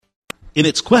In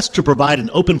its quest to provide an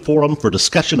open forum for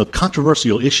discussion of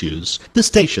controversial issues, this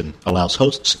station allows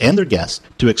hosts and their guests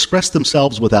to express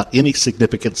themselves without any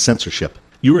significant censorship.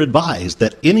 You are advised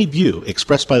that any view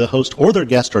expressed by the host or their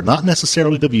guest are not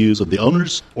necessarily the views of the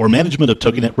owners or management of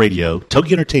TogiNet Radio,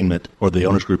 Togi Entertainment, or the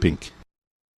Owners Group, Inc.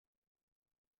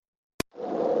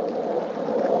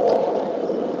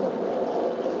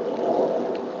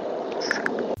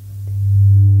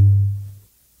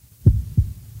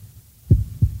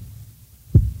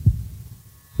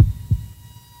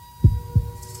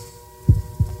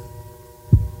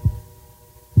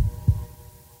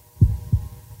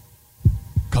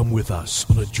 Come with us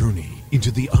on a journey into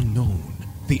the unknown,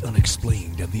 the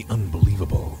unexplained, and the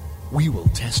unbelievable. We will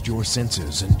test your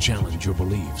senses and challenge your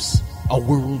beliefs. A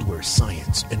world where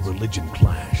science and religion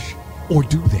clash. Or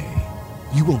do they?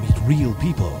 You will meet real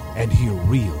people and hear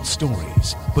real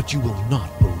stories, but you will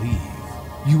not believe.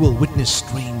 You will witness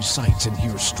strange sights and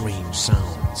hear strange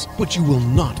sounds, but you will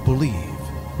not believe.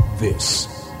 This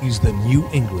is the New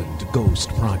England Ghost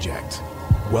Project.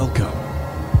 Welcome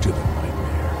to the nightmare.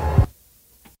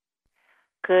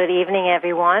 Good evening,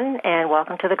 everyone, and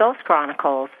welcome to the Ghost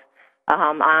Chronicles.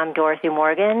 I'm Dorothy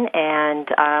Morgan, and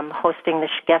I'm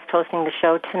guest hosting the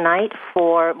show tonight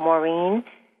for Maureen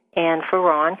and for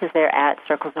Ron, because they're at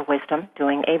Circles of Wisdom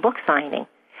doing a book signing.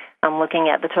 I'm looking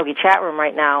at the Togi chat room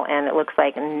right now, and it looks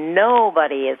like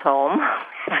nobody is home.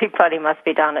 Everybody must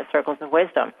be down at Circles of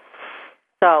Wisdom.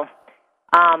 So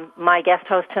my guest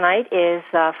host tonight is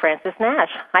Frances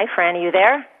Nash. Hi, Fran, are you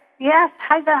there? Yes.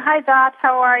 Hi, Dot.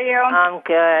 How are you? I'm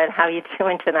good. How are you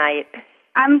doing tonight?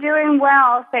 I'm doing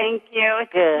well, thank you.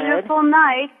 It's good. A beautiful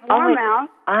night, warm out.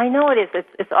 I know it is.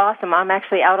 It's awesome. I'm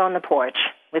actually out on the porch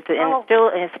with it, and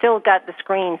it's still got the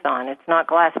screens on. It's not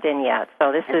glassed in yet,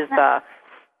 so this is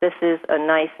a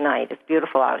nice night. It's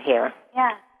beautiful out here.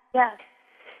 Yes.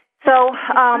 So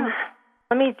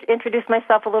let me introduce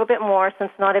myself a little bit more,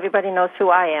 since not everybody knows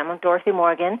who I am. I'm Dorothy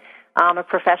Morgan. I'm a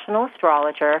professional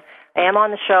astrologer. I am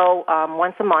on the show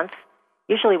once a month,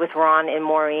 usually with Ron and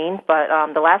Maureen, but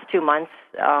the last 2 months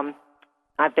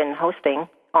I've been hosting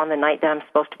on the night that I'm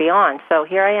supposed to be on. So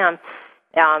here I am.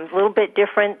 A little bit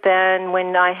different than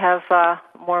when I have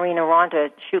Maureen and Ron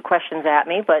to shoot questions at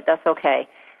me, but that's okay.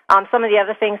 Some of the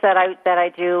other things that I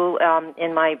do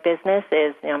in my business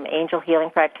is I'm an angel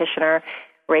healing practitioner,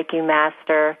 Reiki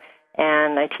master,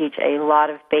 and I teach a lot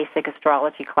of basic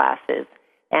astrology classes.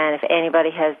 And if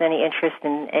anybody has any interest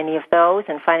in any of those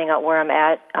and finding out where I'm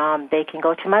at, they can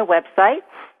go to my website.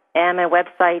 And my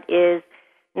website is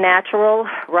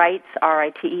naturalrites,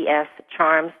 R-I-T-E-S,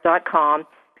 charms.com.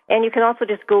 And you can also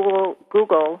just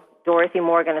Google Dorothy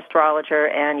Morgan Astrologer,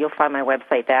 and you'll find my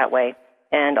website that way.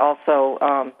 And also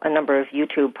a number of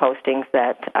YouTube postings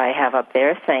that I have up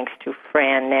there, thanks to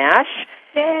Fran Nash.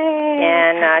 Yay!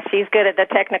 And she's good at the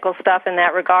technical stuff in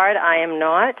that regard. I am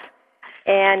not.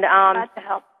 And glad to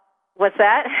help. What's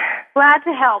that? Glad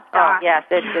to help, Doc. Oh, yes,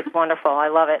 it's wonderful. I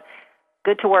love it.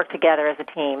 Good to work together as a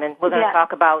team. And we're going to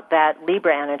talk about that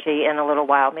Libra energy in a little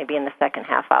while, maybe in the second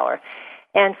half hour.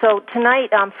 And so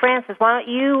tonight, Frances, why don't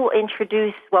you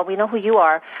introduce, well, we know who you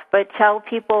are, but tell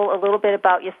people a little bit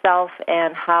about yourself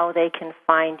and how they can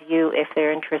find you if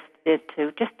they're interested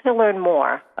to learn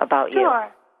more about you. Sure.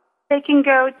 They can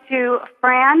go to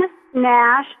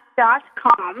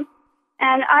frannash.com.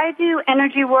 And I do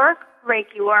energy work,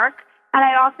 Reiki work, and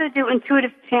I also do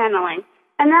intuitive channeling.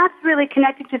 And that's really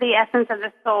connected to the essence of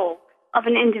the soul of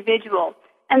an individual.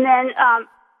 And then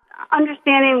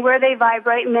understanding where they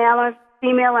vibrate, male or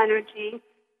female energy,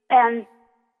 and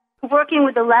working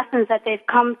with the lessons that they've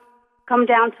come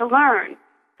down to learn.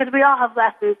 Because we all have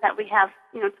lessons that we have,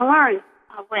 to learn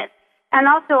with. And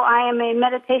also, I am a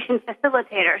meditation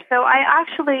facilitator. So I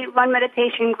actually run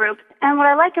meditation groups. And what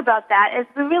I like about that is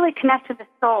we really connect to the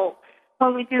soul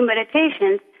when we do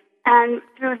meditations and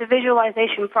through the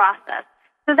visualization process.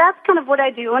 So that's kind of what I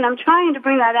do. And I'm trying to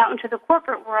bring that out into the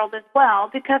corporate world as well,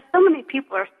 because so many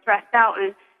people are stressed out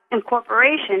in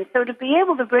corporations. So to be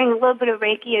able to bring a little bit of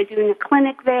Reiki or doing a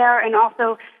clinic there, and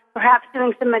also perhaps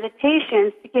doing some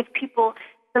meditations to give people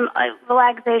some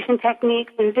relaxation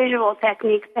techniques and visual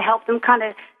techniques to help them kind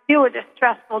of deal with a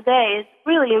stressful day is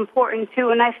really important too.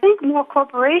 And I think more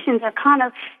corporations are kind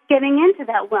of getting into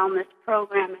that wellness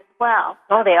program as well.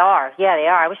 Oh, they are. Yeah, they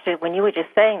are. When you were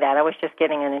just saying that, I was just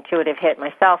getting an intuitive hit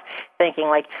myself, thinking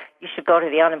like you should go to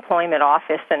the unemployment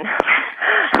office and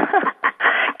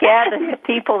gather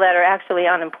people that are actually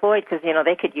unemployed, because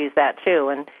they could use that too,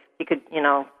 and you could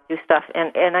do stuff.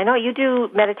 And I know you do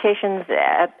meditations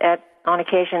at on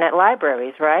occasion at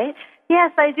libraries, right?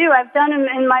 Yes, I do. I've done them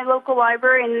in my local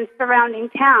library and in surrounding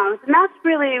towns, and that's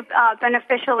really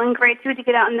beneficial and great too to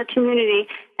get out in the community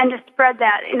and to spread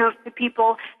that, to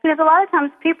people. Because a lot of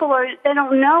times they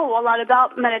don't know a lot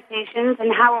about meditations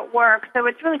and how it works. So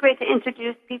it's really great to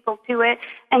introduce people to it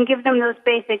and give them those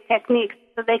basic techniques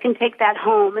so they can take that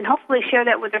home and hopefully share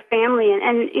that with their family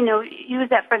and use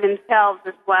that for themselves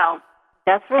as well.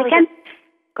 That's really good.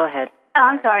 Go ahead.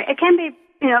 I'm sorry. It can be,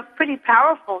 pretty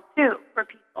powerful too for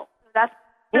people.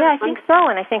 Yeah, I think so,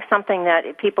 and I think something that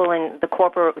people in the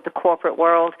corporate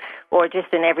world or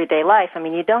just in everyday life, I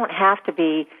mean, you don't have to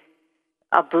be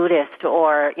a Buddhist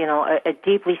or, a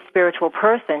deeply spiritual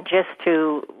person just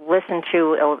to listen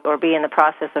to or be in the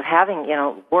process of having,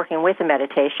 working with a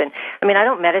meditation. I mean, I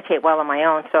don't meditate well on my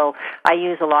own, so I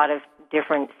use a lot of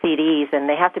different CDs, and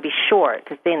they have to be short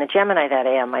because being the Gemini that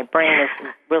I am, my brain is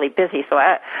really busy. So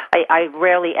I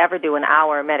rarely ever do an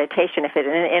hour meditation. If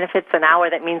it's an hour,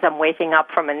 that means I'm waking up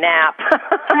from a nap.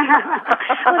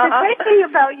 Well, the great thing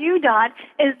about you, Dot,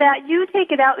 is that you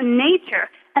take it out in nature,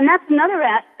 and that's another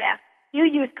aspect. You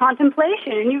use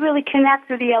contemplation, and you really connect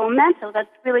through the elemental.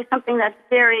 That's really something that's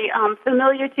very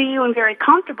familiar to you and very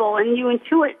comfortable, and you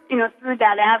intuit, through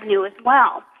that avenue as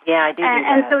well. Yeah, I do.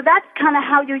 And so that's kind of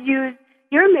how you use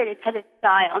your meditative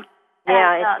style.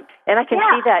 Yeah, and I can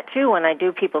see that too when I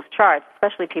do people's charts,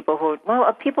 especially people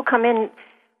people come in.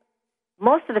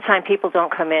 Most of the time, people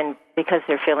don't come in because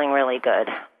they're feeling really good.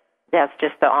 That's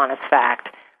just the honest fact.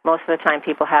 Most of the time,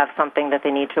 people have something that they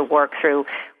need to work through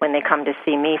when they come to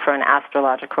see me for an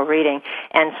astrological reading.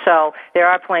 And so there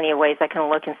are plenty of ways I can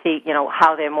look and see,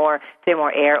 how they're more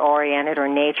air-oriented or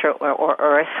nature or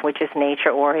earth, which is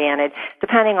nature-oriented,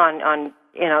 depending on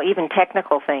even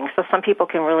technical things. So some people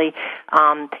can really,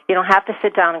 you don't have to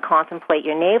sit down and contemplate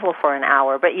your navel for an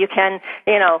hour, but you can,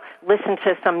 listen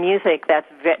to some music that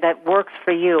works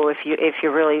for you if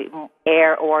you're really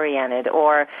air oriented.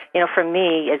 Or, for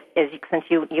me, since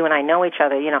you and I know each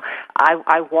other,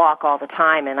 I walk all the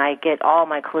time and I get all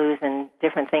my clues and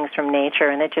different things from nature,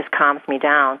 and it just calms me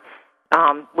down,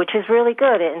 which is really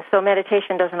good. And so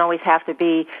meditation doesn't always have to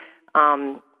be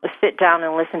sit down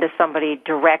and listen to somebody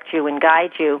direct you and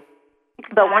guide you.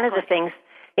 Exactly. But one of the things,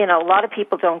 a lot of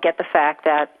people don't get the fact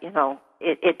that,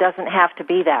 it doesn't have to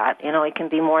be that. It can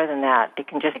be more than that. It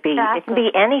can just be, it can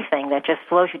be anything that just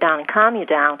slows you down and calm you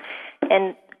down.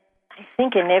 And I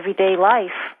think in everyday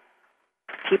life,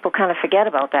 people kind of forget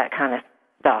about that kind of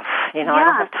stuff. I don't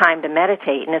have time to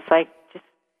meditate, and it's like just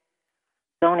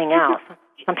zoning out.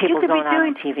 Some people zone out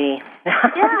on TV.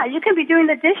 Yeah, you can be doing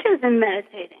the dishes and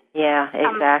meditating. Yeah,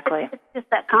 exactly. It's just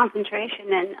that concentration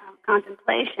and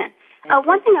contemplation.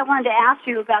 One thing I wanted to ask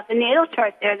you about the natal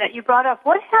chart there that you brought up,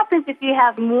 what happens if you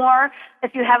have a lot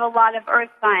of earth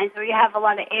signs, or you have a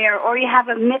lot of air, or you have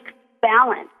a mixed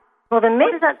balance? Well, when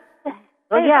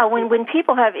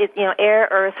people have air,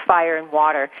 earth, fire, and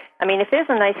water. I mean, if there's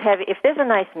a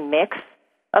nice mix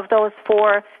of those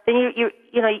four, then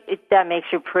that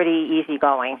makes you pretty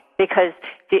easygoing. Because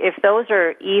if those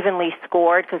are evenly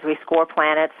scored, because we score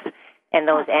planets and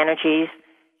those energies,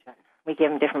 we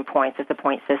give them different points. It's a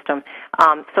point system.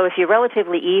 So if you're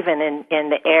relatively even in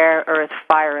the air, earth,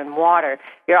 fire, and water,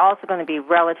 you're also going to be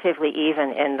relatively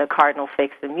even in the cardinal,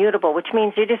 fixed, and mutable, which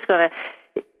means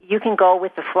you can go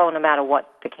with the flow no matter what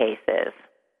the case is.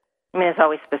 I mean, there's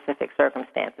always specific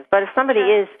circumstances. But if somebody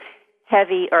is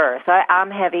heavy earth, I'm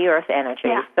heavy earth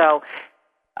energy, so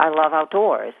I love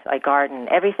outdoors. I garden.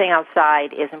 Everything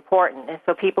outside is important. And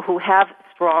so people who have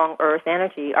strong earth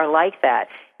energy are like that.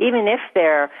 Even if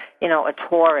they're, a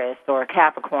Taurus or a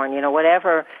Capricorn,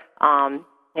 whatever,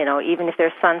 even if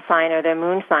their sun sign or their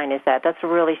moon sign is that's a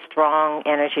really strong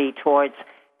energy towards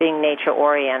being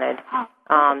nature-oriented.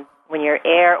 When you're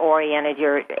air-oriented,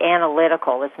 you're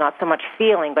analytical. It's not so much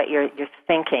feeling, but you're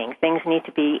thinking. Things need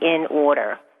to be in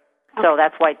order. So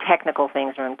that's why technical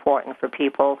things are important for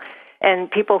people. And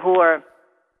people who are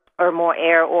more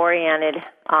air-oriented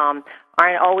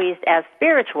aren't always as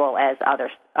spiritual as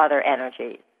other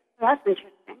energies. That's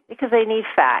interesting. Because they need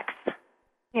facts.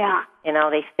 Yeah.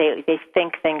 They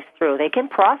think things through. They can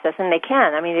process, and they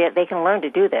can. I mean, they can learn to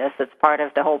do this. It's part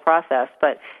of the whole process,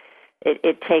 but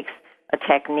it takes a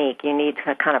technique. You need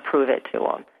to kind of prove it to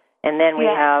them. And then we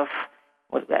have,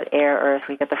 we've got air, earth,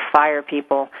 we've got the fire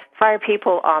people. Fire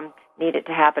people need it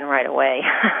to happen right away.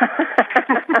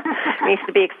 It needs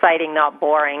to be exciting, not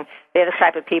boring. They're the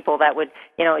type of people that would,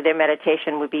 their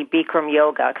meditation would be Bikram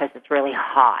yoga because it's really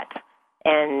hot.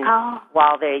 And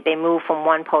while they move from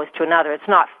one pose to another, it's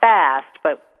not fast,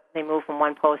 but they move from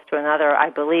one pose to another, I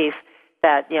believe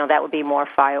that, that would be more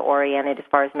fire-oriented as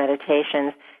far as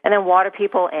meditations. And then water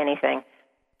people, anything.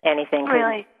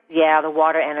 Really? the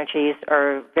water energies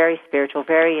are very spiritual,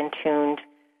 very in tune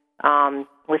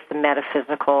with the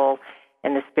metaphysical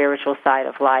and the spiritual side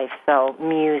of life. So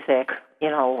music,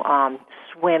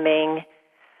 swimming,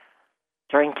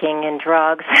 drinking, and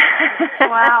drugs.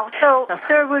 Wow. So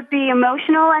there would be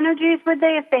emotional energies, would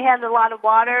they, if they had a lot of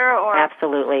water? Or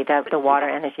Absolutely. The water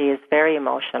energy is very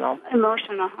emotional.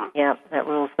 Emotional, huh? Yeah, that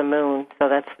rules the moon. So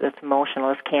that's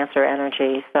emotional. It's Cancer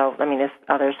energy. So, there's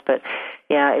others, but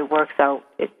yeah, it works out.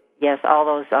 Yes, all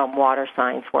those water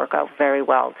signs work out very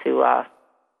well to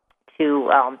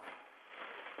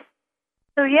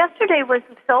So yesterday was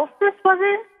the solstice, was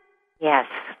it? Yes.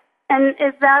 And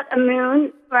is that a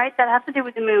moon, right? That has to do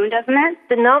with the moon, doesn't it?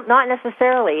 No, not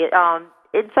necessarily.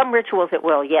 In some rituals it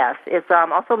will, yes. It's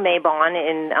also Mabon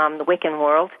in the Wiccan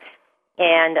world,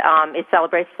 and it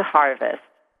celebrates the harvest.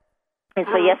 And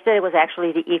so yesterday was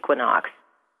actually the equinox.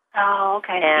 Oh,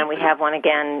 okay. And we have one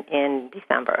again in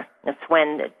December. It's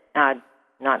when,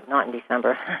 not in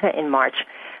December, in March,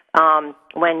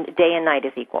 when day and night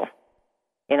is equal.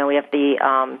 We have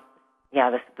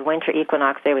the winter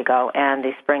equinox, there we go, and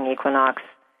the spring equinox.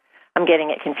 I'm getting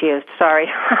it confused. Sorry.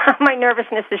 My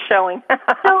nervousness is showing.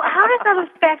 So how does that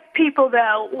affect people,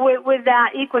 though, with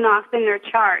that equinox in their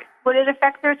chart? Would it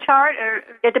affect their chart? Or?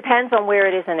 It depends on where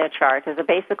it is in their chart. Because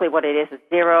basically what it is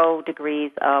 0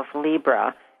 degrees of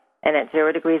Libra. And at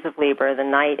 0 degrees of Libra, the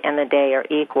night and the day are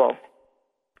equal.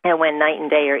 And when night and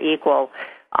day are equal,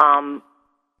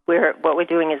 what we're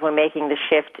doing is we're making the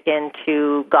shift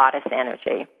into goddess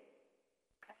energy.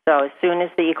 So as soon as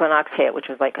the equinox hit, which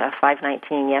was like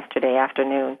 5:19 yesterday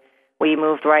afternoon, we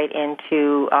moved right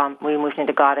into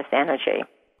goddess energy.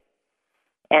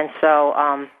 And so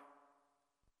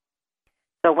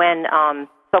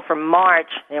from March,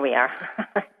 there we are,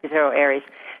 0 Aries.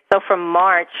 So from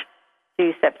March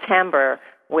to September,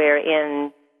 we're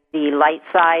in the light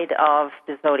side of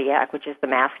the zodiac, which is the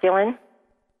masculine.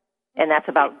 And that's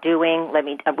about doing,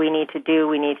 we need to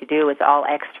do, it's all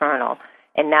external.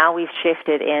 And now we've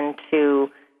shifted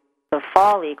into the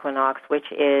fall equinox,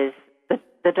 which is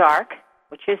the dark,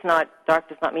 which is not, dark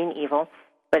does not mean evil,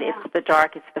 but it's the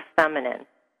dark, it's the feminine.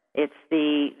 It's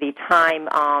the time,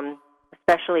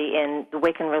 especially in the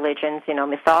Wiccan religions,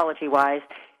 mythology-wise,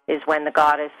 is when the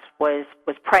goddess was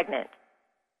pregnant.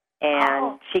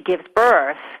 And she gives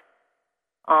birth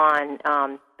on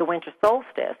the winter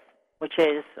solstice, which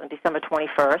is December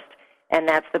 21st, and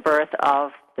that's the birth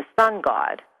of the sun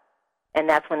god. And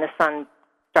that's when the sun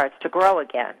starts to grow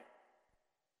again.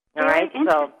 All right?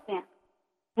 So,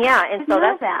 yeah, and so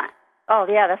that's that. Oh,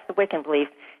 yeah, that's the Wiccan belief.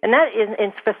 And that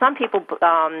is for some people,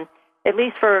 at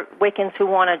least for Wiccans who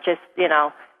want to just,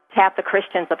 tap the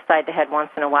Christians upside the head once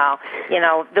in a while.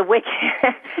 The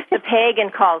the pagan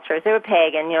cultures, they were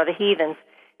pagan, the heathens,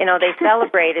 they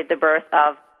celebrated the birth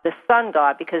of the sun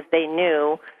god because they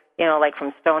knew, like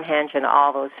from Stonehenge and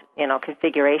all those,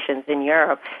 configurations in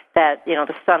Europe, that,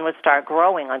 the sun would start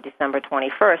growing on December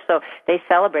 21st. So they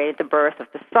celebrated the birth of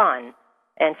the sun.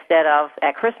 Instead of,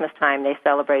 at Christmas time, they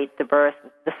celebrate the birth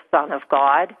of the Son of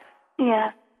God.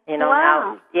 Yeah.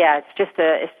 Now, it's just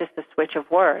a switch of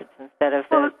words. Instead of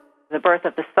the birth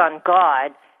of the Son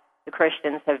God, the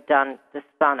Christians have done the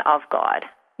Son of God.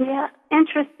 Yeah,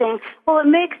 interesting. Well, it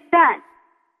makes sense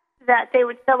that they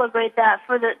would celebrate that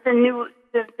for the new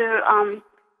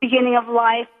beginning of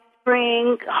life,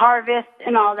 spring, harvest,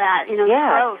 and all that.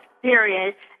 Growth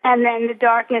period, and then the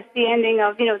darkness, the ending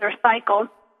of their cycle.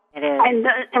 It is.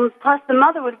 And plus the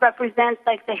mother would represent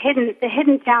like the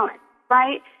hidden talent,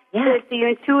 right? Yeah. The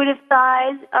intuitive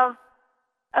side of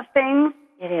things.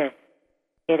 It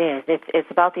is. It's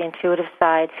about the intuitive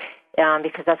side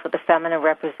because that's what the feminine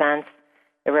represents.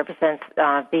 It represents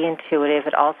the intuitive.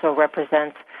 It also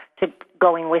represents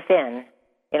going within.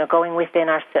 Going within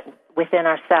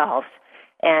ourselves.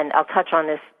 And I'll touch on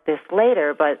this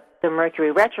later, but the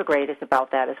Mercury retrograde is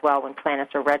about that as well. When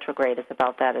planets are retrograde, it's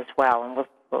about that as well.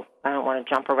 And I don't want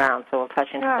to jump around, so we'll touch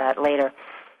into that later.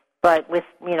 But with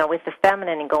the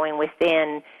feminine and going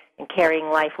within and carrying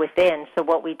life within. So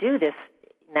what we do this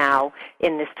now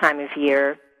in this time of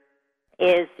year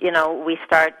is,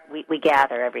 we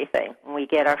gather everything. And we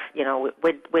get our,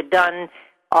 we're done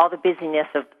all the busyness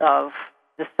of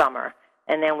the summer.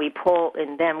 And then we pull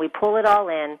it all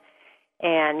in.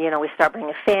 And, we start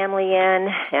bringing family in,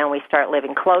 and we start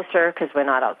living closer because we're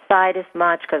not outside as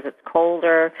much because it's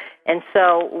colder. And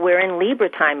so we're in Libra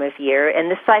time of year,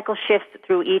 and the cycle shifts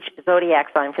through each zodiac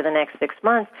sign for the next 6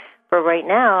 months. But right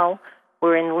now,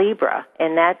 we're in Libra,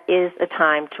 and that is a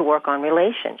time to work on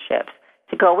relationships,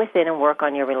 to go within and work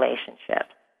on your relationships.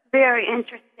 very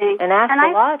interesting. And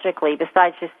astrologically,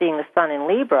 besides just seeing the sun in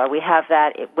Libra, we have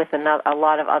that with a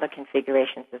lot of other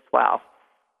configurations as well.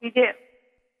 You do.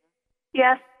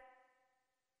 Yes.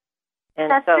 And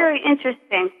that's very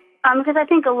interesting. Because I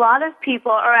think a lot of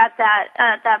people are at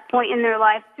that point in their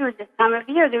life too. At this time of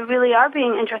year, they really are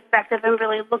being introspective and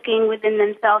really looking within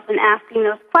themselves and asking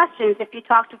those questions. If you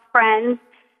talk to friends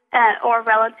or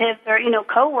relatives or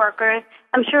coworkers,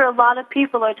 I'm sure a lot of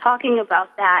people are talking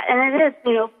about that. And it is,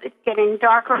 it's getting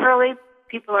darker early.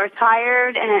 People are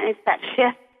tired, and it's that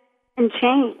shift and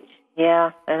change.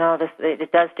 Yeah, I know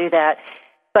it does do that.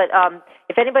 But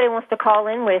if anybody wants to call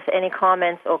in with any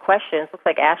comments or questions, looks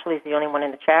like Ashley's the only one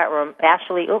in the chat room.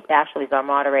 Ashley's our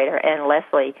moderator, and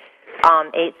Leslie,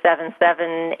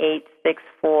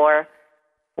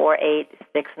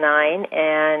 877-864-4869.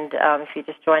 And if you're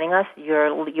just joining us,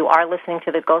 you are listening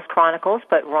to the Ghost Chronicles,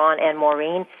 but Ron and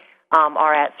Maureen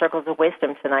are at Circles of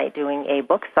Wisdom tonight doing a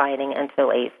book signing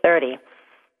until 8:30.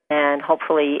 And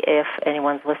hopefully, if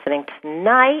anyone's listening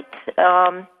tonight,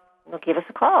 they'll give us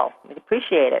a call. We'd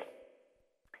appreciate it.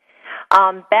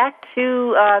 Back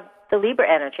to the Libra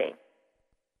energy.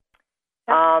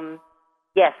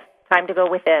 Yes, time to go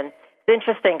within. It's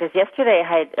interesting because yesterday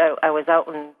I was out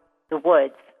in the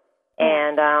woods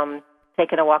and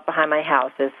taking a walk behind my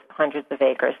house. There's hundreds of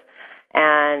acres.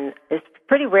 And it's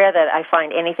pretty rare that I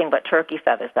find anything but turkey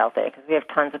feathers out there because we have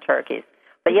tons of turkeys.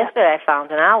 But yesterday I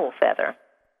found an owl feather.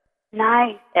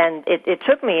 Nice. And it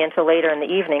took me until later in the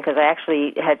evening because I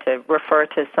actually had to refer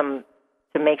to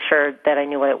make sure that I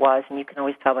knew what it was, and you can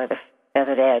always tell by the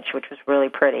feathered edge, which was really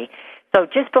pretty. So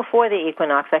just before the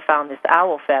equinox, I found this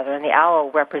owl feather, and the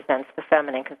owl represents the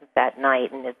feminine because it's at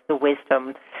night, and it's the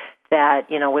wisdom that,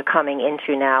 we're coming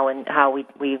into now and how we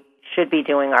should be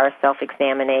doing our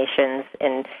self-examinations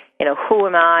and, who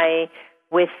am I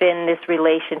within this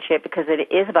relationship, because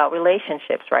it is about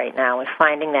relationships right now and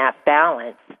finding that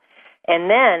balance. And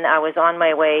then I was on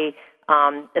my way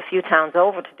a few towns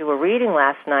over to do a reading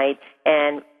last night,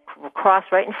 and across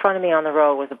right in front of me on the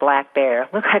road was a black bear.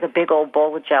 Looked like a big old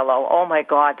bowl of Jell-O. Oh, my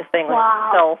God, the thing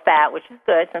was so fat, which is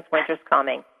good since winter's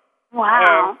coming.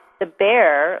 Wow. And the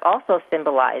bear also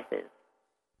symbolizes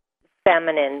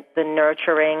feminine, the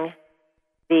nurturing,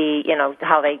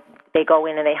 how they go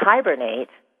in and they hibernate.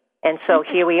 And so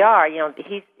here we are,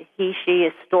 she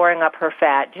is storing up her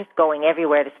fat, just going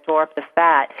everywhere to store up the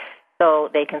fat so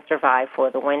they can survive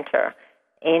for the winter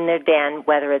in their den,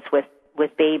 whether it's with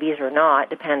babies or not,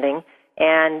 depending.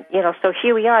 And, so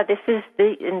here we are. This is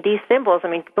these symbols. I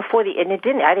mean,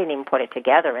 I didn't even put it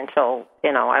together until,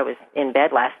 I was in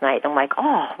bed last night. I'm like,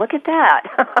 oh, look at that.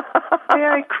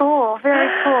 Very cool. Very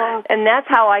cool. And that's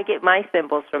how I get my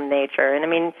symbols from nature. And I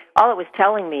mean, all it was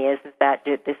telling me is that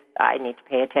this I need to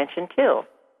pay attention to.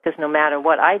 Because no matter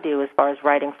what I do as far as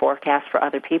writing forecasts for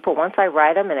other people, once I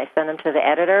write them and I send them to the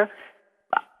editor,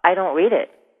 I don't read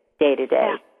it day to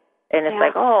day. And it's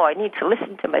like, oh, I need to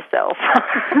listen to myself.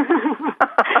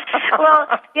 Well,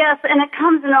 yes, and it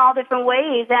comes in all different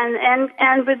ways,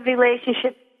 and with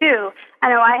relationships too. I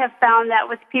know I have found that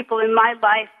with people in my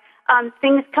life,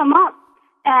 things come up,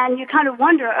 and you kind of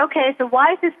wonder, okay, so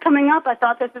why is this coming up? I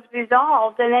thought this was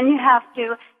resolved. And then you have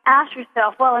to ask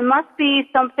yourself, well, it must be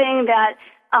something that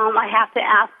I have to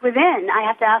ask within. I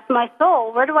have to ask my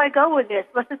soul, where do I go with this?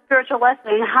 What's the spiritual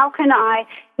lesson? How can I,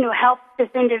 help this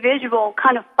individual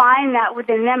kind of find that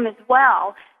within them as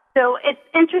well? So it's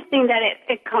interesting that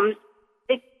it comes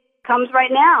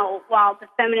right now while the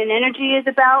feminine energy is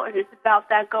about, and it's about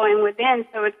that going within.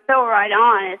 So it's so right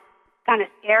on. It's kind of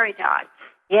scary, Todd.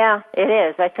 Yeah, it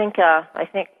is. I think,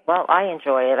 well, I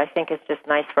enjoy it. I think it's just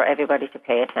nice for everybody to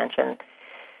pay attention.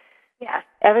 Yes.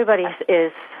 Everybody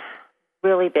is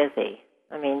really busy.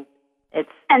 I mean,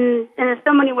 and there's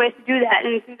so many ways to do that,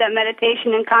 and through that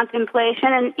meditation and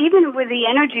contemplation, and even with the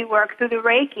energy work through the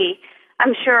Reiki,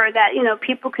 I'm sure that,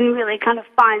 people can really kind of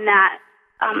find that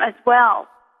as well,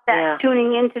 that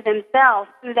tuning into themselves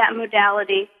through that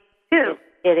modality too.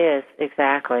 It is,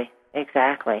 exactly.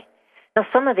 Now,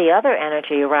 some of the other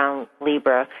energy around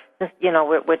Libra,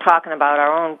 we're talking about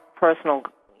our own personal,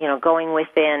 going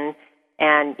within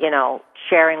and,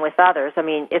 sharing with others. I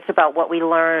mean, it's about what we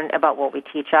learn, about what we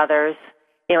teach others,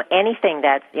 anything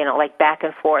that's, like back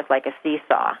and forth, like a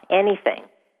seesaw, anything.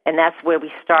 And that's where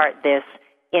we start this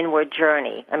inward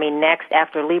journey. I mean, next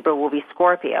after Libra will be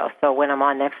Scorpio. So when I'm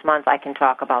on next month, I can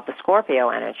talk about the Scorpio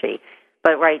energy.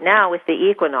 But right now with the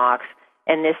equinox,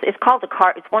 and this, it's called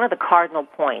it's one of the cardinal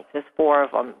points. There's 4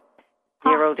 of them.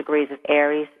 0 degrees of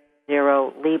Aries,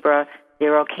 0 Libra,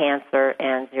 0 Cancer,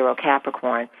 and 0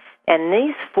 Capricorn. And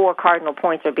these 4 cardinal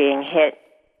points are being hit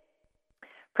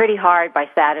pretty hard by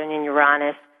Saturn and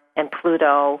Uranus, and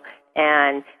Pluto,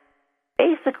 and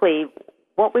basically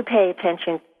what we pay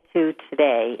attention to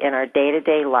today in our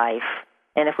day-to-day life,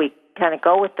 and if we kind of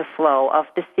go with the flow of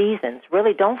the seasons,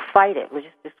 really don't fight it. We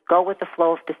just go with the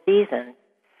flow of the seasons.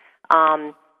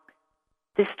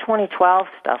 This 2012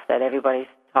 stuff that everybody's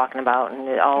talking about, and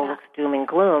it all looks doom and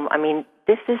gloom. I mean,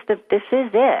 this is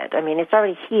it. I mean, it's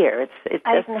already here. It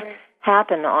doesn't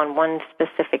happen on one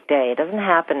specific day. It doesn't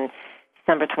happen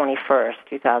December 21st,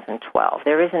 2012.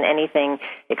 There isn't anything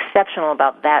exceptional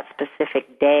about that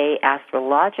specific day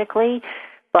astrologically,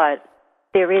 but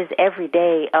there is every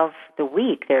day of the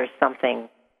week there's something,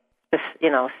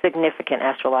 significant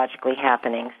astrologically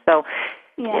happening. So,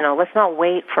 let's not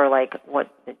wait for like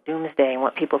what the doomsday and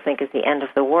what people think is the end of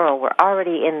the world. We're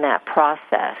already in that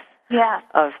process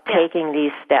of taking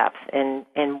these steps in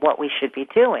what we should be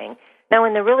doing. Now,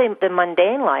 in the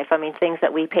mundane life, I mean, things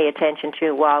that we pay attention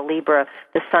to while Libra,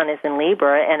 the sun is in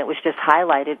Libra, and it was just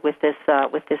highlighted with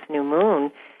this new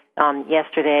moon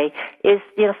yesterday, is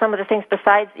some of the things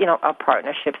besides our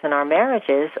partnerships and our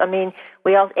marriages. I mean,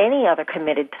 any other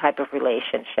committed type of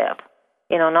relationship,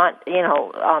 not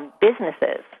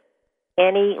businesses,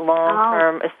 any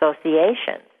long-term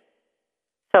associations.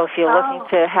 So if you're looking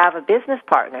to have a business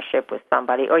partnership with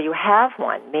somebody, or you have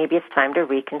one, maybe it's time to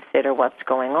reconsider what's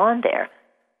going on there.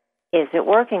 Is it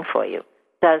working for you?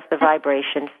 Does the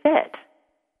vibration fit?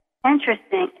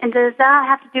 Interesting. And does that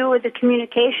have to do with the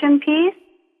communication piece?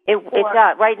 It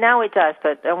does. Right now it does,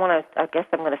 but I guess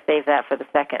I'm going to save that for the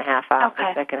second half hour.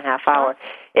 Okay. The second half hour.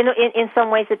 In some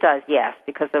ways it does, yes,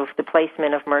 because of the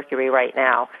placement of Mercury right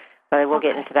now. But we'll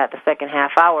get into that the second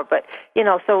half hour. But,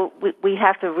 so we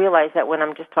have to realize that when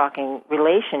I'm just talking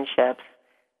relationships,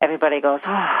 everybody goes,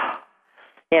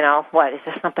 what, is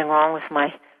there something wrong with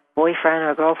my boyfriend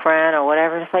or girlfriend or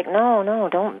whatever? And it's like, no,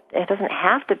 don't. It doesn't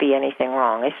have to be anything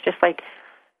wrong. It's just like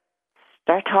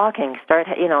start talking.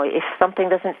 If something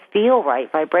doesn't feel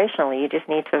right vibrationally, you just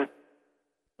need to,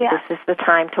 this is the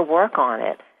time to work on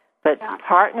it. But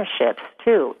partnerships,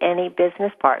 too, any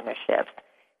business partnerships.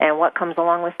 And what comes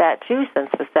along with that, too, since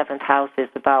the seventh house is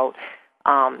about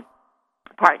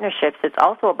partnerships, it's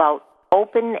also about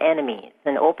open enemies.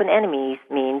 And open enemies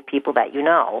mean people that you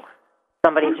know.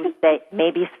 Somebody who's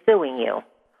maybe suing you.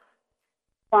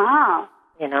 Wow.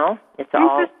 It's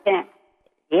all... Interesting.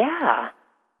 Yeah,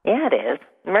 it is.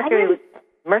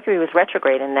 Mercury was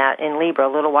retrograde in Libra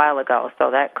a little while ago,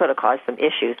 so that could have caused some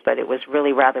issues, but it was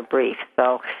really rather brief.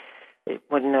 So it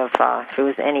wouldn't have, if there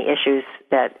was any issues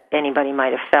that anybody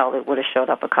might have felt, it would have showed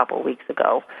up a couple of weeks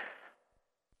ago.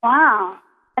 Wow.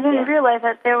 I didn't realize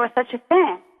that there was such a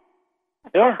thing.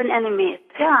 Open enemies.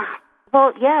 Yeah.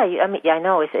 Well, I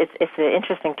know it's an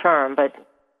interesting term, but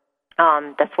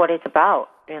that's what it's about,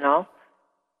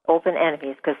 open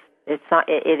enemies, because it's not.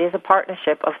 It is a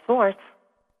partnership of sorts.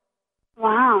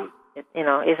 Wow. It,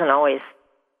 isn't always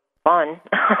fun.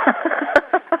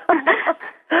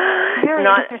 Very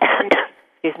interesting.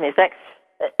 Excuse me.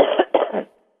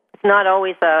 It's not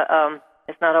always a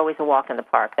walk in the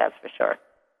park. That's for sure.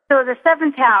 So the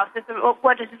seventh house is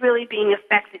what is really being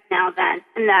affected now then,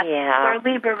 and that's where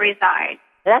Libra resides.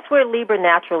 That's where Libra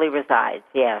naturally resides,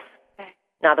 yes. Okay.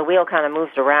 Now the wheel kind of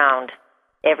moves around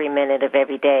every minute of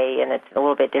every day, and it's a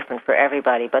little bit different for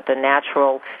everybody, but the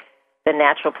natural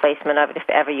placement of it, if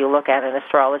ever you look at an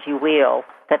astrology wheel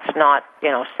that's not,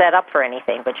 set up for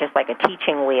anything, but just like a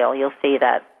teaching wheel, you'll see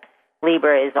that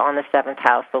Libra is on the seventh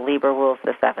house, so Libra rules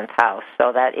the seventh house.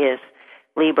 So that is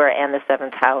Libra and the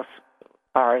seventh house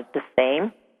are the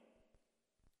same.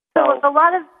 So if a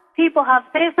lot of people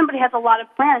say somebody has a lot of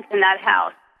planets in that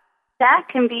house, that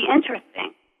can be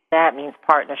interesting. That means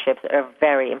partnerships are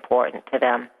very important to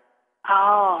them.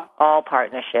 Oh. All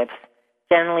partnerships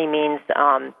generally means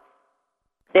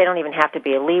they don't even have to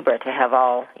be a Libra to have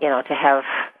all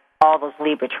those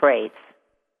Libra traits.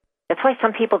 That's why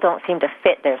some people don't seem to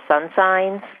fit their sun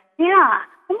signs. Yeah, I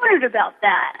wondered about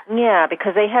that. Yeah,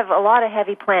 because they have a lot of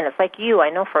heavy planets. Like you, I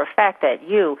know for a fact that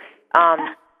you,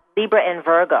 Libra and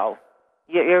Virgo,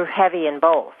 you're heavy in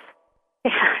both.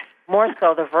 Yeah. More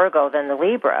so the Virgo than the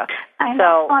Libra. I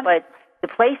know. But the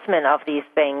placement of these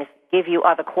things give you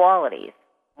other qualities,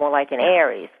 more like an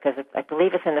Aries, because I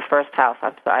believe it's in the first house.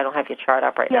 I'm sorry, I don't have your chart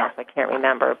up right now, so I can't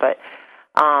remember. But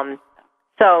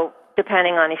so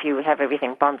depending on if you have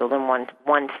everything bundled in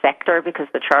one sector, because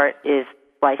the chart is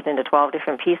sliced into 12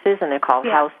 different pieces, and they're called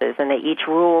houses, and they each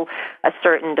rule a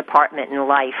certain department in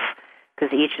life,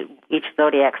 because each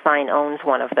zodiac sign owns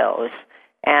one of those.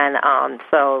 And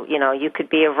so, you could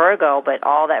be a Virgo, but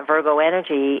all that Virgo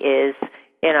energy is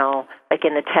like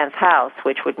in the 10th house,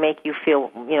 which would make you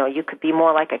feel, you could be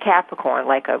more like a Capricorn,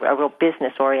 like a real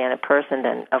business-oriented person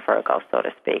than a Virgo, so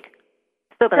to speak.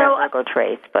 Still going to have Virgo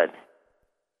traits, but...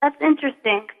 That's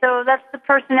interesting. So that's the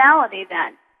personality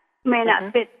then. May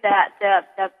not fit that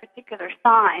particular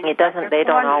sign. It doesn't. They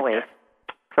don't always.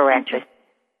 Correct.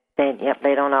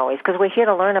 They don't always. Because we're here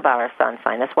to learn about our sun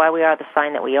sign. That's why we are the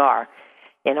sign that we are.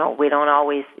 We don't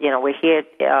always. We're here.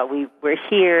 We're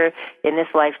here in this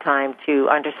lifetime to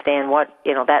understand what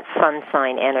that sun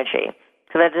sign energy.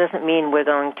 So that doesn't mean we're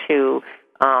going to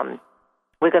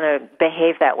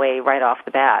behave that way right off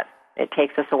the bat. It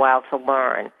takes us a while to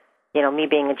learn. Me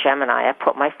being a Gemini, I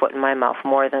put my foot in my mouth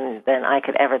more than I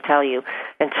could ever tell you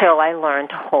until I learned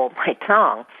to hold my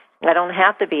tongue. I don't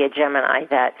have to be a Gemini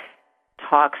that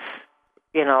talks,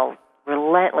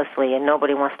 relentlessly and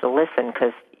nobody wants to listen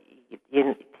because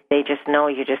they just know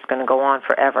you're just going to go on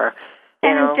forever.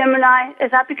 And Gemini,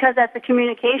 is that because that's a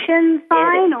communication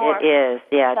sign? It is,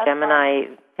 yeah. Gemini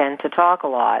tend to talk a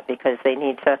lot because they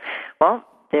need to,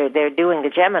 they're doing the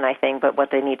Gemini thing, but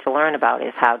what they need to learn about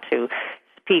is how to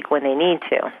speak when they need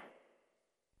to,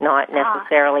 not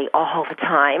necessarily all the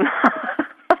time.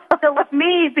 So with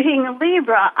me being a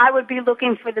Libra, I would be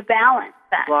looking for the balance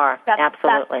then. You are,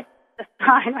 absolutely. That's the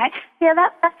sign, right? Yeah,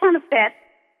 that kind of fits.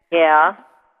 Yeah.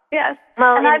 Yes.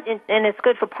 Well, and it's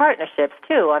good for partnerships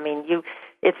too. I mean,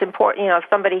 it's important, if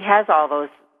somebody has all those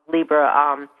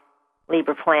Libra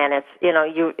planets,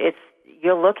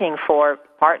 you're looking for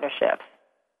partnerships,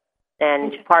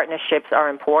 and partnerships are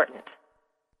important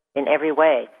in every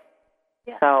way.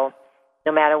 Yeah. So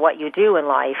no matter what you do in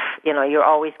life, you're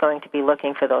always going to be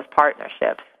looking for those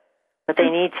partnerships. But they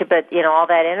need to, all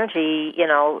that energy,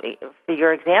 for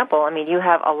your example, I mean, you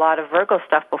have a lot of Virgo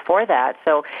stuff before that,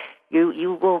 so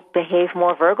you will behave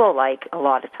more Virgo-like a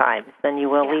lot of times than you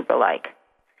will Libra-like.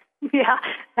 Yeah,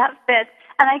 that fits.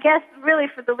 And I guess really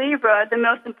for the Libra, the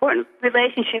most important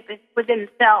relationship is with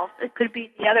themselves. It could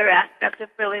be the other aspect of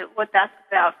really what that's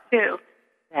about, too.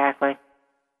 Exactly.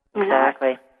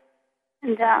 Exactly.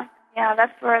 And,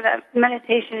 that's where the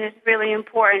meditation is really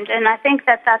important. And I think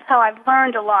that's how I've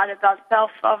learned a lot about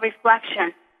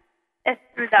self-reflection. It's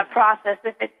through that process.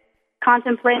 If it's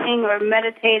contemplating or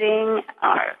meditating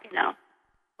or,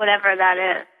 whatever that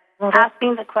is.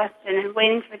 Asking the question and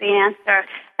waiting for the answer.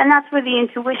 And that's where the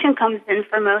intuition comes in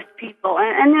for most people.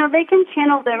 And they can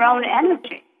channel their own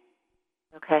energy.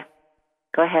 Okay.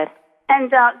 Go ahead. And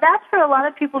that's where a lot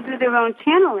of people do their own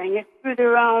channeling. It's through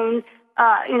their own,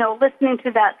 listening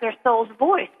to their soul's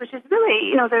voice, which is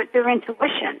really, their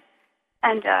intuition.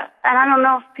 And I don't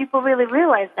know if people really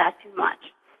realize that too much.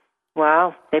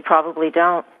 Wow, they probably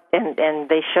don't, and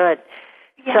they should.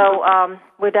 Yeah. So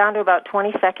we're down to about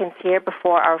 20 seconds here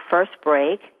before our first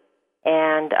break,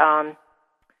 and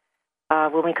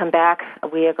when we come back,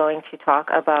 we are going to talk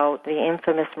about the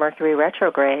infamous Mercury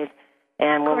retrograde.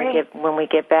 And when we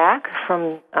get back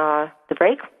from the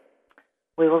break,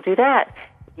 we will do that.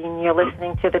 And you're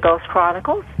listening to the Ghost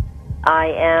Chronicles. I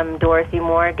am Dorothy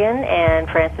Morgan, and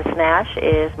Francis Nash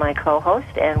is my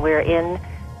co-host, and we're in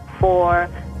for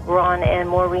Ron and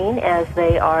Maureen as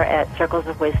they are at Circles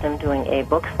of Wisdom doing a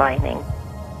book signing.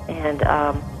 And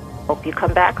hope you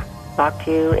come back. Talk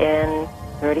to you in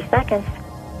 30 seconds.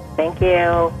 Thank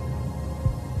you.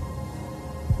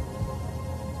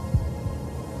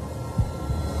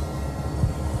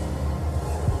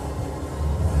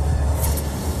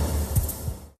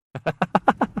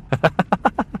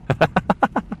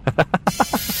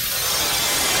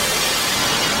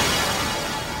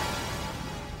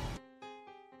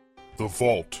 The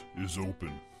vault is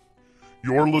open.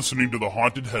 You're listening to The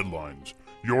Haunted Headlines,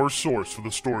 your source for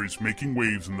the stories making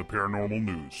waves in the paranormal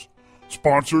news.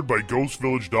 Sponsored by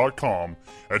GhostVillage.com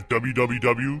at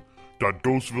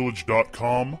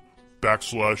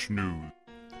www.ghostvillage.com/news.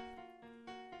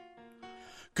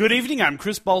 Good evening, I'm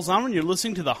Chris Balzano, and you're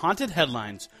listening to The Haunted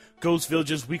Headlines, Ghost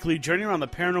Village's weekly journey around the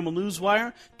paranormal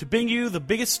newswire to bring you the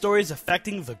biggest stories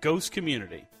affecting the ghost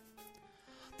community.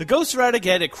 The ghosts are out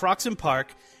again at Croxton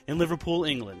Park in Liverpool,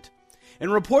 England. In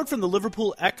a report from the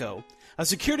Liverpool Echo, a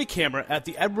security camera at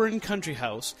the Edward Country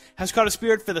House has caught a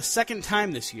spirit for the second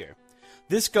time this year.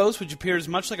 This ghost, which appears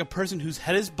much like a person whose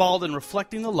head is bald and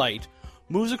reflecting the light,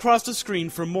 moves across the screen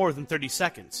for more than 30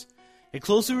 seconds. It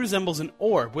closely resembles an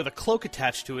orb with a cloak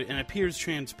attached to it and appears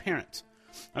transparent.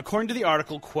 According to the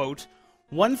article, quote,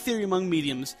 one theory among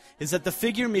mediums is that the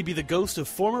figure may be the ghost of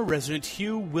former resident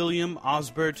Hugh William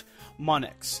Osbert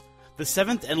Monix, the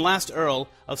 7th and last Earl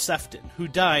of Sefton, who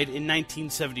died in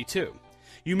 1972.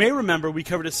 You may remember we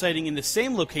covered a sighting in the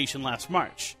same location last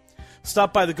March.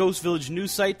 Stop by the Ghost Village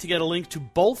news site to get a link to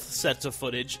both sets of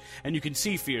footage, and you can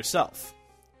see for yourself.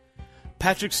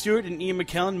 Patrick Stewart and Ian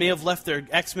McKellen may have left their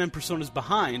X-Men personas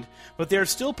behind, but they are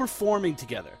still performing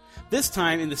together, this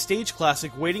time in the stage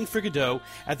classic Waiting for Godot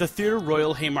at the Theatre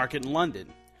Royal Haymarket in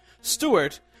London.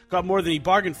 Stewart got more than he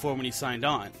bargained for when he signed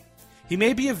on. He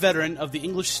may be a veteran of the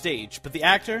English stage, but the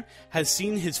actor has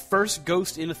seen his first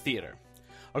ghost in a theater.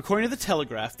 According to The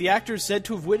Telegraph, the actor is said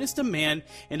to have witnessed a man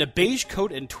in a beige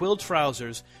coat and twill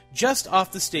trousers just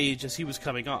off the stage as he was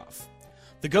coming off.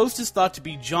 The ghost is thought to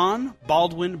be John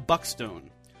Baldwin Buckstone,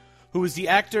 who was the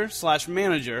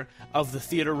actor/manager of the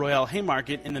Theatre Royal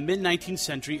Haymarket in the mid-19th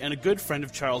century and a good friend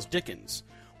of Charles Dickens.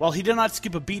 While he did not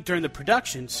skip a beat during the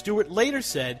production, Stewart later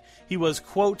said he was,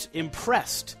 quote,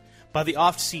 impressed by the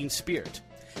oft-seen spirit.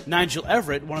 Nigel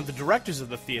Everett, one of the directors of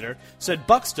the theatre, said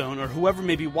Buckstone, or whoever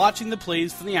may be watching the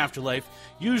plays from the afterlife,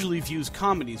 usually views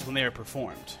comedies when they are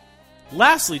performed.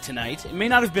 Lastly tonight, it may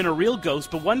not have been a real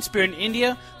ghost, but one spirit in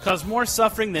India caused more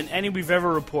suffering than any we've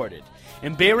ever reported.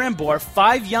 In Berhampore,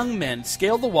 5 young men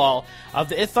scaled the wall of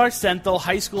the Ithar Senthil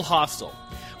High School hostel,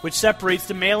 which separates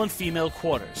the male and female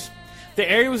quarters. The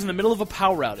area was in the middle of a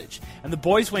power outage, and the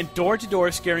boys went door to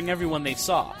door scaring everyone they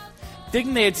saw.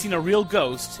 Thinking they had seen a real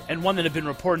ghost, and one that had been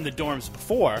reported in the dorms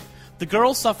before, the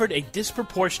girls suffered a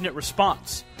disproportionate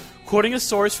response. Quoting a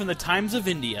source from the Times of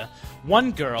India,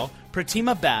 one girl,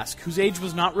 Pratima Bask, whose age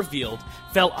was not revealed,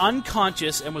 fell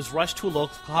unconscious and was rushed to a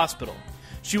local hospital.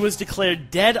 She was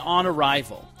declared dead on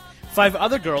arrival. 5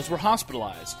 other girls were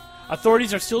hospitalized.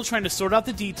 Authorities are still trying to sort out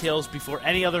the details before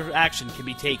any other action can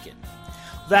be taken.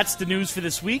 That's the news for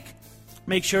this week.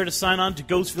 Make sure to sign on to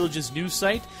Ghost Village's news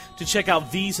site to check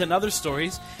out these and other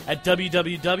stories at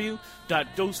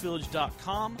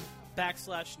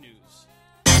www.ghostvillage.com/news.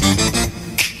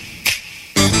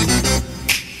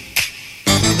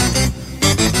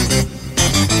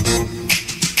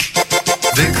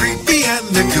 They're creepy and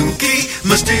they're kooky,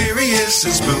 mysterious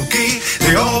and spooky.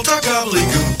 They all talk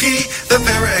gobbledygooky, the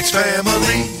Parax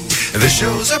family. The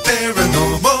shows are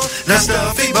paranormal, not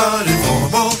stuffy but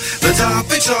informal. The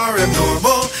topics are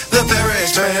abnormal, the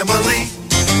Parax family.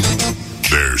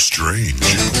 They're strange,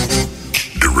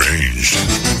 deranged,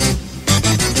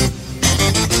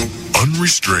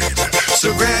 unrestrained.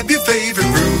 So grab your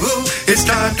favorite brew, it's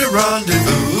time to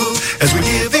rendezvous as we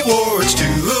give awards to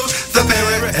the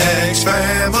Parax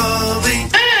family.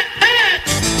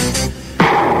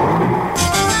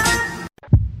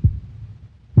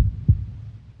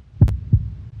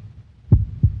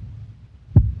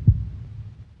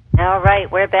 All right,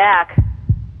 we're back.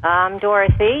 I'm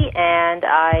Dorothy, and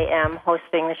I am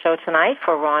hosting the show tonight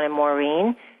for Ron and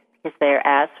Maureen because they're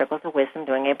at Circles of Wisdom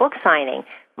doing a book signing.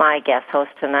 My guest host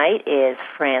tonight is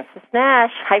Frances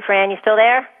Nash. Hi, Fran. You still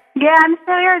there? Yeah, I'm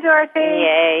still here, Dorothy.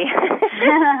 Yay.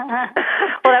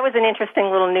 Well, that was an interesting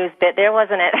little news bit there,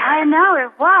 wasn't it? I know,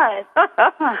 it was.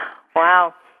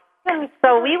 Wow.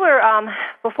 So we were,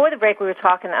 before the break, we were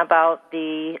talking about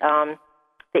the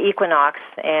equinox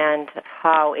and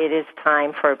how it is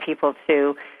time for people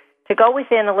to go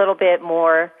within a little bit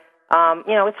more.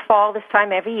 It's fall this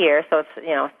time every year, so it's,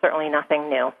 certainly nothing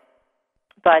new.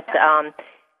 But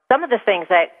some of the things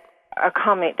that are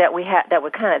coming, that we have, that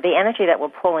we're kind of, the energy that we're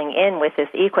pulling in with this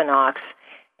equinox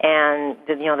and,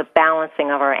 the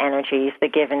balancing of our energies, the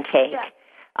give and take,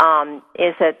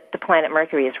 is that the planet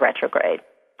Mercury is retrograde.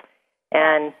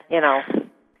 And,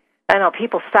 I know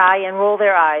people sigh and roll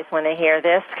their eyes when they hear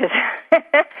this because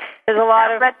there's a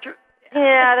lot of the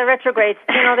retrogrades.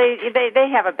 They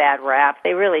have a bad rap.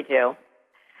 They really do.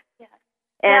 Yeah.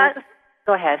 And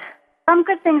go ahead. Some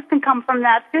good things can come from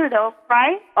that too, though,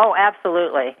 right? Oh,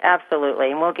 absolutely,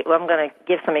 absolutely. And I'm going to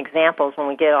give some examples when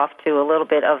we get off to a little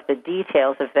bit of the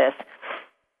details of this.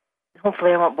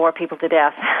 Hopefully, I won't bore people to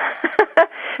death.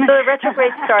 So the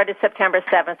retrograde started September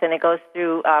 7th, and it goes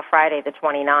through Friday the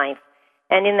 29th.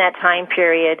 And in that time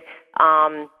period,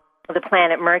 the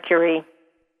planet Mercury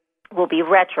will be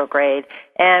retrograde.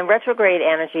 And retrograde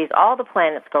energies, all the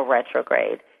planets go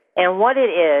retrograde. And what it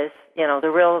is,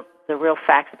 the real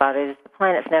facts about it is the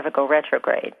planets never go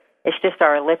retrograde. It's just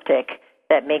our ecliptic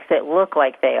that makes it look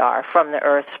like they are from the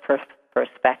Earth's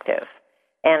perspective.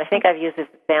 And I think I've used this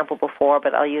example before,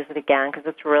 but I'll use it again because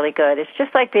it's really good. It's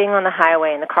just like being on the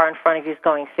highway and the car in front of you is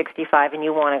going 65 and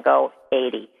you want to go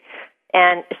 80.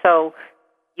 And so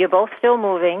you're both still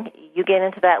moving. You get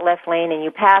into that left lane and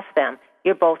you pass them.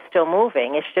 You're both still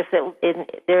moving. It's just that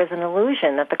there is an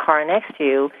illusion that the car next to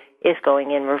you is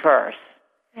going in reverse.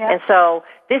 Yeah. And so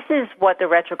this is what the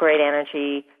retrograde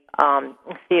energy,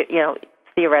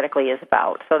 theoretically is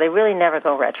about. So they really never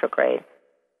go retrograde.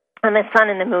 And the sun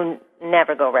and the moon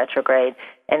never go retrograde.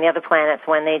 And the other planets,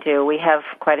 when they do, we have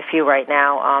quite a few right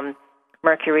now.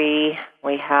 Mercury,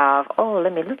 we have,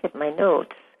 let me look at my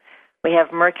notes. We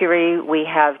have Mercury, we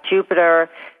have Jupiter,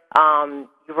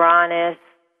 Uranus,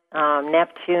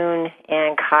 Neptune,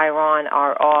 and Chiron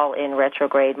are all in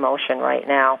retrograde motion right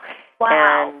now. Wow.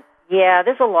 And yeah,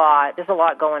 there's a lot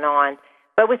going on.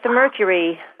 But with the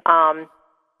Mercury,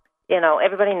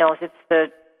 everybody knows it's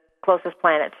the closest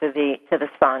planet to the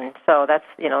sun. So that's,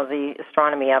 the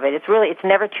astronomy of it. It's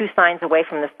never two signs away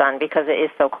from the sun because it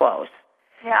is so close.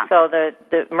 Yeah. So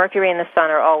the Mercury and the sun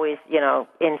are always,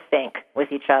 in sync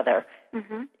with each other.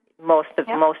 Mm-hmm. Most of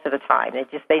the time.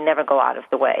 They never go out of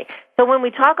the way. So when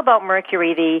we talk about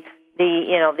Mercury,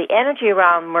 the energy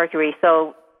around Mercury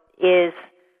is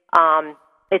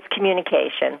it's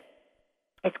communication.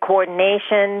 It's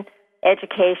coordination,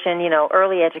 education,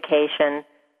 early education,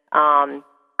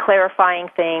 clarifying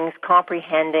things,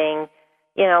 comprehending.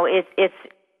 It's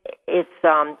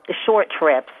the short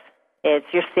trips. It's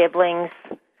your siblings.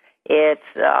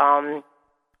 It's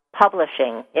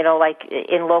publishing, like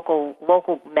in local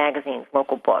magazines,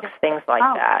 local books, things like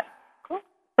that. Cool.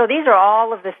 So these are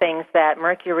all of the things that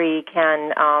Mercury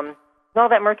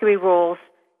that Mercury rules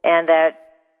and that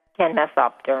can mess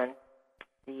up during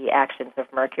the actions of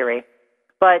Mercury.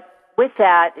 But with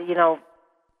that,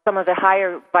 some of the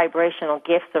higher vibrational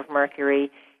gifts of Mercury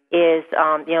is,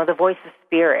 the voice of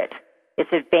spirit.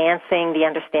 It's advancing the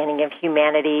understanding of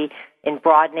humanity in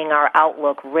broadening our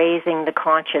outlook, raising the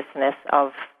consciousness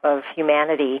of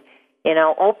humanity,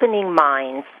 opening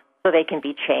minds so they can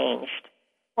be changed,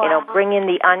 Wow. Bringing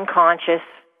the unconscious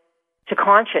to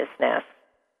consciousness,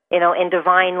 in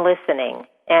divine listening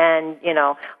and,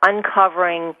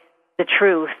 uncovering the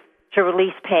truth to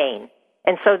release pain.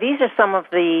 And so these are some of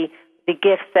the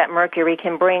gifts that Mercury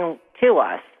can bring to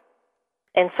us.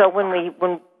 And so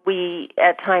when we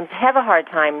at times have a hard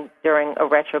time during a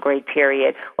retrograde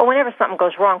period, or whenever something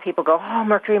goes wrong, people go, oh,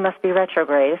 Mercury must be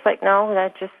retrograde. It's like, no,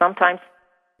 that just sometimes,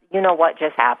 what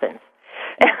just happens.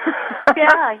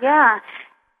 Yeah.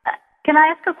 Can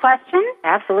I ask a question?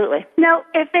 Absolutely. No,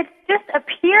 if it just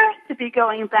appears to be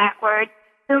going backwards,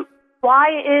 then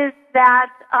why is that,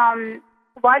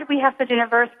 why do we have such an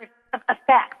adverse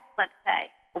effect, let's say?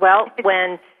 Well,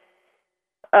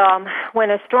 when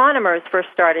astronomers first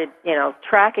started,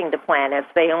 tracking the planets,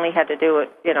 they only had to do it,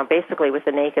 basically with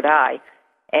the naked eye.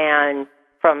 And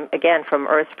from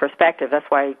Earth's perspective, that's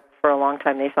why for a long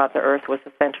time they thought the Earth was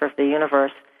the center of the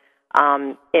universe.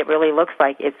 It really looks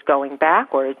like it's going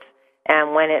backwards.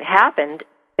 And when it happened,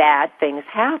 bad things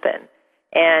happen.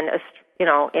 And,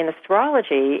 in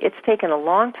astrology, it's taken a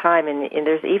long time, and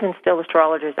there's even still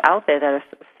astrologers out there that are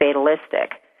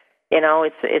fatalistic.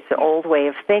 It's an old way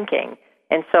of thinking.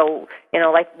 And so,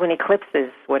 like when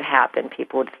eclipses would happen,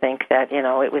 people would think that,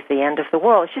 it was the end of the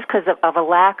world. It's just because of a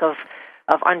lack of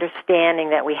understanding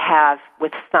that we have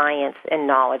with science and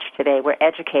knowledge today. We're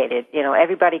educated.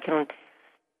 Everybody can,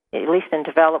 at least in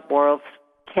developed worlds,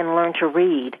 can learn to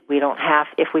read. We don't have,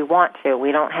 if we want to,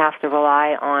 we don't have to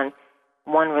rely on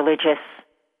one religious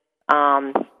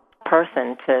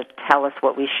person to tell us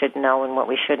what we should know and what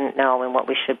we shouldn't know and what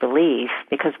we should believe,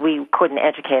 because we couldn't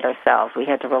educate ourselves. We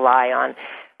had to rely on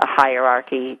a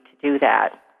hierarchy to do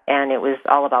that, and it was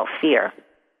all about fear.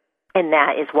 And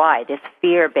that is why this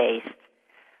fear-based,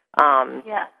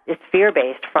 it's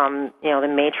fear-based from, the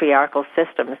matriarchal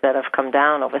systems that have come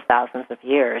down over thousands of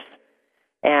years.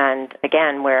 And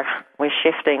again, we're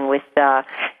shifting with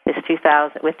this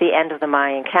 2000, with the end of the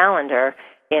Mayan calendar,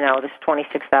 this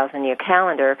 26,000-year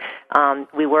calendar.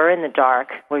 We were in the dark.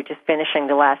 We're just finishing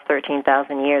the last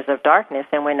 13,000 years of darkness,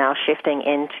 and we're now shifting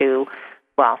into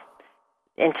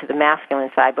the masculine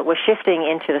side, but we're shifting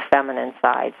into the feminine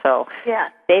side. So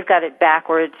they've got it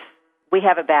backwards. We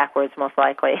have it backwards, most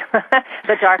likely.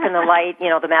 The dark and the light,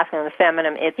 the masculine and the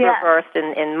feminine, it's reversed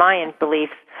in Mayan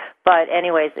beliefs. But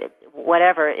anyways,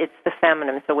 whatever, it's the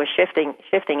feminine. So we're shifting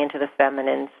into the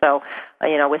feminine. So,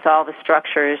 with all the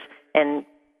structures and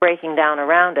breaking down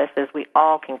around us, as we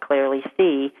all can clearly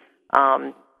see,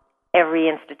 every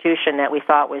institution that we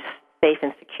thought was safe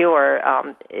and secure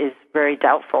is very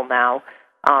doubtful now.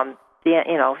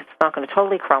 It's not going to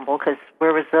totally crumble because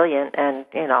we're resilient, and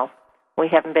we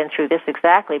haven't been through this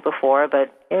exactly before,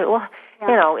 but the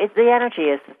energy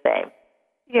is the same.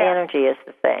 Yeah. The energy is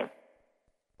the same.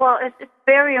 Well, it's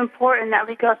very important that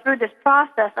we go through this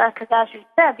process because, as you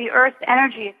said, the Earth's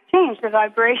energy has changed, the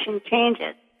vibration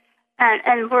changes,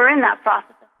 and we're in that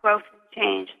process of growth and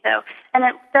change. So, and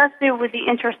it does do with the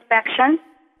introspection,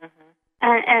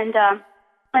 and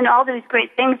all these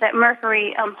great things that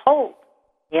Mercury holds.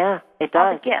 Yeah, it does.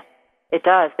 All the gifts. It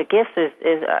does. The gifts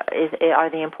are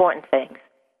the important things.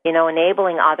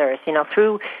 Enabling others.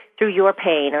 Through your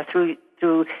pain or through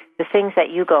the things that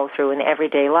you go through in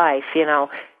everyday life.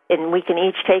 and we can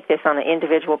each take this on an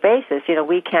individual basis.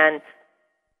 We can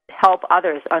help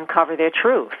others uncover their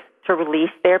truth, to release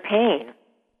their pain.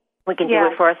 We can do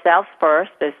it for ourselves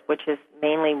first, which is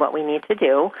mainly what we need to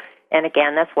do. And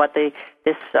again, that's what this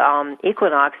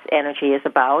equinox energy is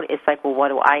about. It's like, well, what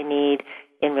do I need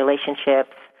in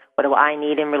relationships? What do I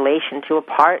need in relation to a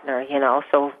partner?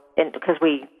 So because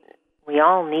we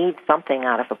all need something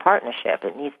out of a partnership.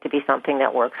 It needs to be something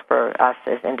that works for us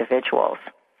as individuals.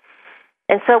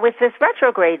 And so with this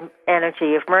retrograde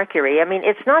energy of Mercury,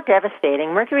 it's not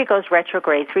devastating. Mercury goes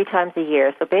retrograde 3 times a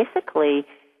year. So basically,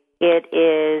 it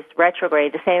is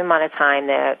retrograde the same amount of time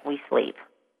that we sleep.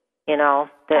 The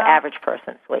average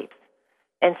person sleeps.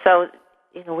 And so,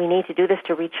 we need to do this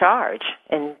to recharge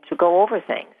and to go over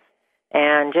things.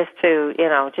 And just to,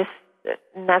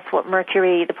 and that's what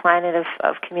Mercury, the planet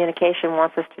of communication,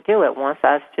 wants us to do. It wants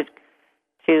us to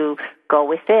go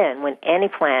within. When any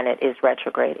planet is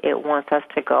retrograde, it wants us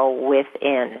to go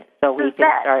within so we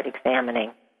can start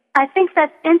examining. I think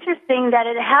that's interesting that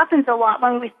it happens a lot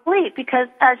when we sleep because,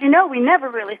 as you know, we never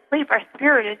really sleep. Our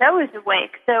spirit is always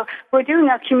awake. So we're doing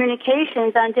our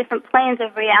communications on different planes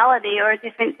of reality or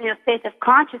different states of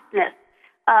consciousness.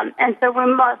 And so we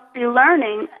must be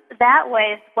learning that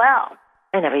way as well.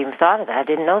 I never even thought of that. I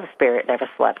didn't know the spirit never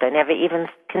slept. I never even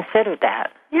considered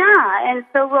that. Yeah, and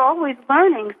so we're always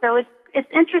learning. So it's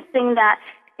interesting that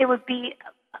it would be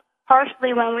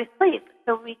partially when we sleep,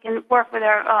 so we can work with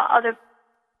our other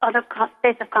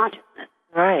states of consciousness.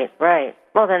 Right.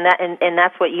 Well, then and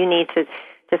that's what you need to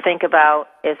think about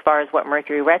as far as what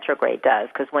Mercury retrograde does,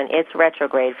 because when it's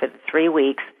retrograde for 3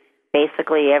 weeks,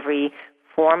 basically every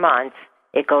 4 months,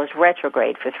 it goes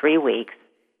retrograde for 3 weeks.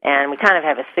 And we kind of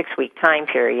have a 6-week time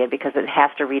period because it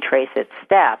has to retrace its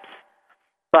steps.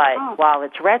 But while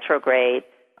it's retrograde,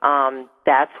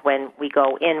 that's when we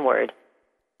go inward,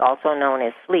 also known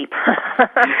as sleep.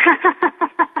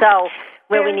 So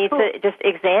where we need to just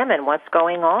examine what's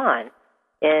going on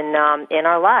in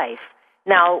our life.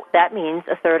 Now, that means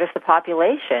a third of the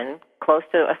population, close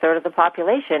to a third of the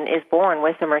population, is born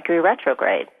with the Mercury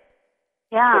retrograde.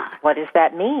 Yeah. What does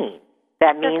that mean?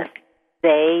 That means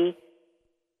they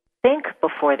think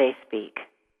before they speak.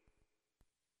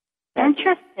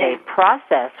 Interesting. They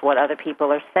process what other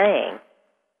people are saying.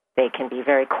 They can be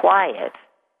very quiet.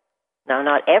 Now,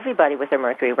 not everybody with a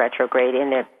Mercury retrograde in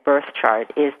their birth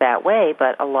chart is that way,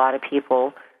 but a lot of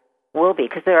people will be,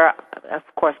 because there are, of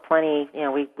course, plenty.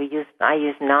 I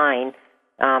use 9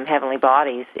 heavenly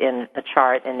bodies in a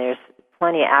chart, and there's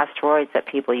plenty of asteroids that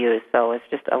people use. So it's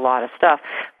just a lot of stuff.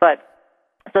 But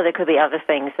so there could be other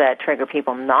things that trigger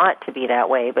people not to be that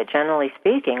way. But generally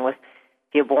speaking, if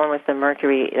you're born with the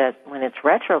Mercury when it's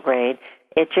retrograde,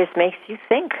 it just makes you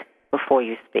think before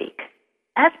you speak.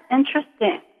 That's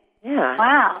interesting. Yeah.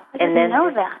 Wow. I didn't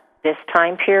know that. This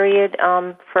time period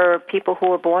for people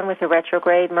who are born with a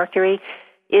retrograde Mercury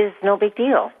is no big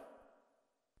deal.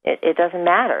 It doesn't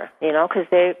matter, because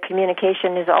their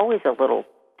communication is always a little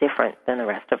different than the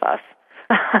rest of us.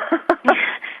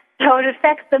 So it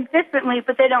affects them differently,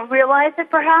 but they don't realize it,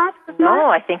 perhaps?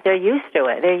 No, I think they're used to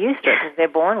it. They're used to it because they're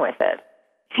born with it.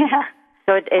 Yeah.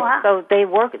 So so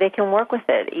they can work with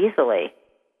it easily.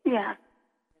 Yeah.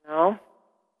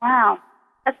 Wow.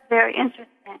 That's very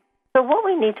interesting. So what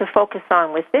we need to focus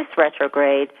on with this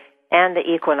retrograde and the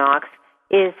equinox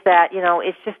is that,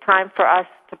 it's just time for us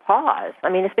to pause. I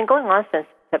mean, it's been going on since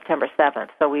September 7th,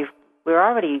 so we're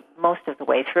already most of the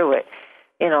way through it.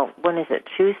 When is it,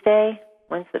 Tuesday?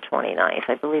 When's the 29th?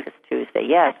 I believe it's Tuesday.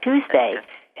 Yeah, Tuesday,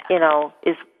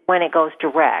 is when it goes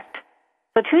direct.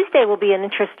 So Tuesday will be an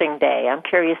interesting day. I'm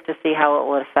curious to see how it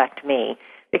will affect me,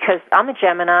 because I'm a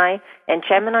Gemini, and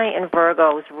Gemini and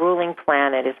Virgo's ruling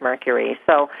planet is Mercury.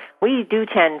 So we do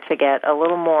tend to get a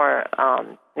little more,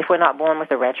 if we're not born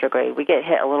with a retrograde, we get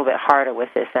hit a little bit harder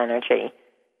with this energy.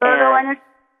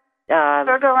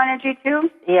 Virgo energy too?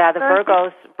 Yeah,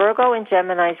 Virgo and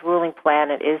Gemini's ruling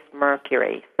planet is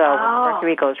Mercury. So when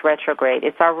Mercury goes retrograde,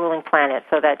 it's our ruling planet,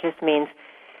 so that just means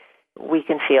we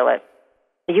can feel it.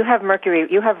 You have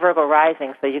Virgo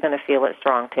rising, so you're going to feel it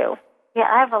strong too. Yeah,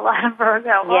 I have a lot of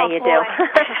Virgo. Yeah, you do.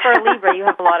 For a Libra, you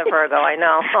have a lot of Virgo, I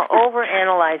know. I'll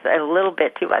overanalyze a little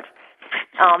bit too much.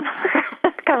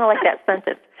 It's kind of like that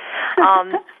sentence.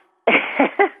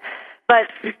 But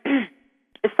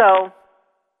so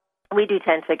we do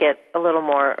tend to get a little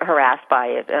more harassed by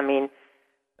it. I mean,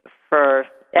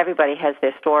 everybody has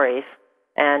their stories,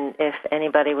 and if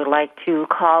anybody would like to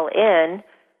call in,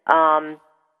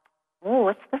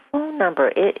 what's the phone number?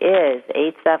 It is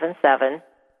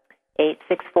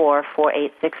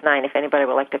 877-864-4869, if anybody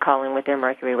would like to call in with their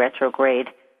Mercury retrograde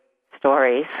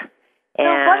stories.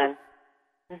 And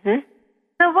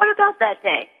So So what about that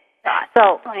day, Scott?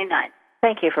 So 29th.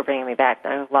 Thank you for bringing me back.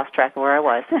 I lost track of where I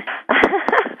was.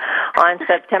 On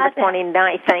September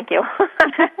 29th, thank you.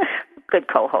 Good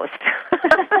co-host.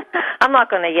 I'm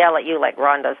not going to yell at you like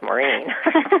Ron does Maureen.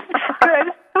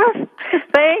 Good.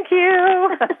 Thank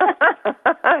you.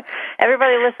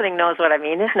 Everybody listening knows what I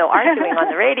mean. There's no arguing on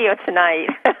the radio tonight.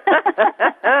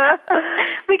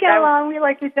 We get along. We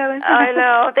like each other. I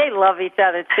know. They love each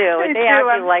other, too. They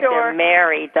argue like they're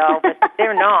married, though, but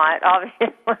they're not, obviously.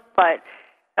 But,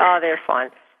 they're fun.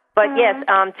 But, yes,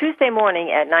 Tuesday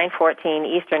morning at 9:14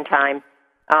 Eastern Time,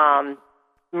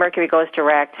 Mercury goes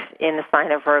direct in the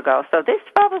sign of Virgo. So this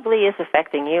probably is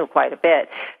affecting you quite a bit.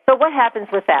 So what happens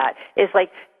with that is,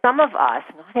 like, some of us,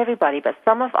 not everybody, but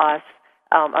some of us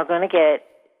are going to get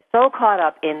so caught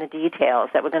up in the details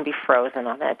that we're going to be frozen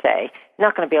on that day,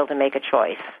 not going to be able to make a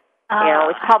choice. You know,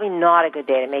 it's probably not a good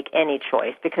day to make any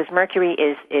choice because Mercury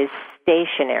is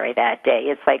stationary that day.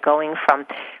 It's like going from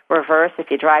reverse. If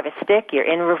you drive a stick, you're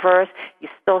in reverse. You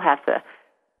still have to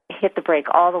hit the brake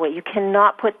all the way. You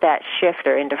cannot put that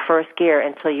shifter into first gear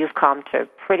until you've come to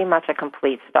pretty much a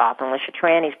complete stop. Unless your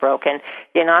tranny's broken,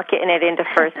 you're not getting it into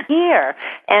first gear.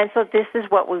 And so this is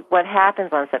what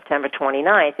happens on September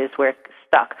 29th is we're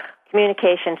stuck.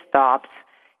 Communication stops.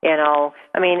 You know,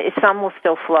 I mean, some will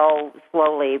still flow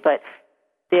slowly, but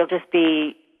it'll just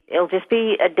be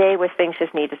a day where things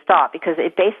just need to stop because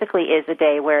it basically is a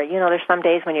day where, you know, there's some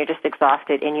days when you're just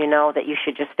exhausted and you know that you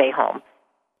should just stay home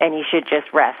and you should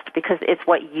just rest because it's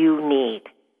what you need,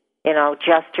 you know,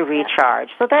 just to recharge.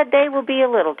 So that day will be a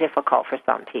little difficult for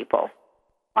some people.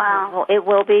 Wow. Well, it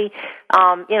will be,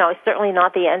 you know, it's certainly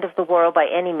not the end of the world by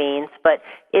any means, but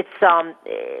it's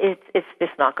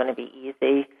just not going to be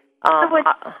easy.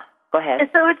 Go ahead.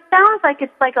 So it sounds like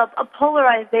it's like a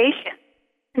polarization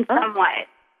in some way.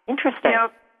 Interesting. You know,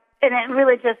 and it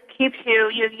really just keeps you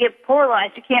get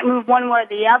polarized. You can't move one way or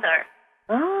the other.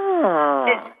 Oh.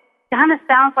 It kind of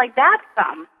sounds like that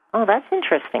some. Oh, that's an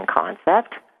interesting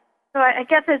concept. So I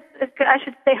guess I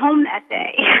should stay home that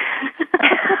day.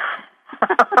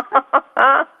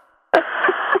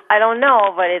 I don't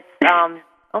know, but it's,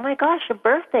 oh my gosh, your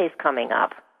birthday's coming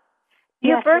up.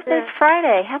 Your birthday's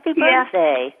Friday. Happy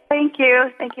birthday. Thank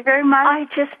you. Thank you very much. I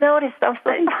just noticed. I'm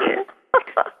so sorry.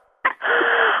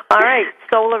 All right,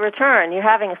 solar return. You're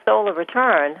having a solar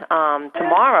return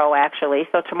tomorrow, actually.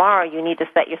 So tomorrow you need to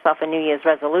set yourself a New Year's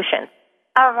resolution.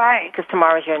 All right. Because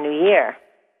tomorrow's your new year.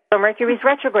 So Mercury's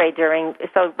retrograde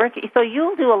so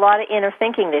you'll do a lot of inner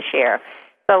thinking this year.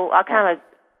 So I'll kind of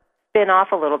spin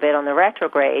off a little bit on the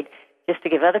retrograde just to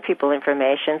give other people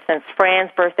information. Since Fran's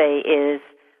birthday is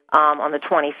on the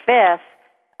 25th,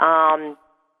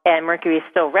 and Mercury is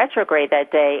still retrograde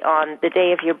that day. On the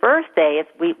day of your birthday,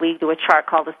 we do a chart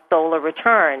called a solar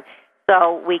return.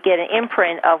 So we get an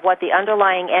imprint of what the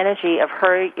underlying energy of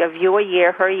your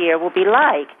year, her year will be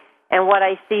like. And what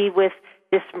I see with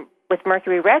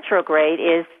Mercury retrograde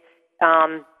is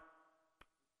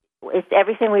it's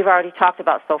everything we've already talked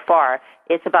about so far.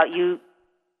 It's about you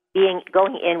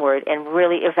going inward and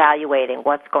really evaluating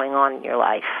what's going on in your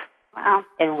life. Wow.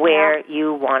 And where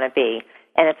you want to be.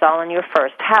 And it's all in your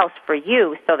first house for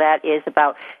you, so that is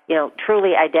about, you know,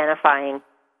 truly identifying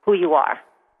who you are.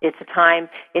 It's a time,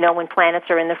 you know, when planets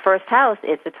are in the first house,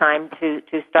 it's a time to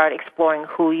start exploring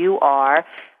who you are,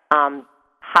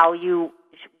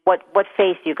 what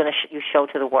face you're going to you show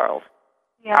to the world.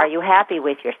 Yeah. Are you happy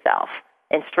with yourself?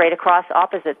 And straight across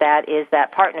opposite that is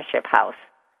that partnership house.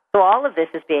 So all of this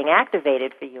is being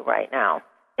activated for you right now.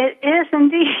 It is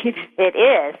indeed. It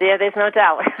is. Yeah, there's no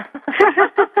doubt.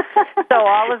 So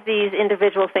all of these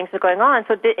individual things are going on.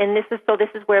 So this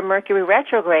is where Mercury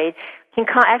retrograde can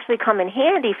actually come in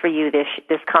handy for you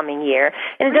this coming year.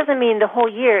 And it doesn't mean the whole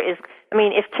year is. I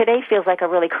mean, if today feels like a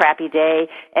really crappy day,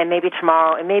 and maybe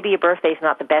tomorrow, and maybe your birthday's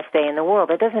not the best day in the world,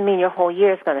 it doesn't mean your whole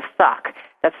year is going to suck.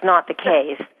 That's not the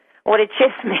case. What it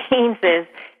just means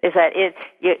is that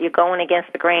you're going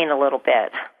against the grain a little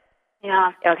bit.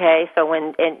 Yeah. Okay, so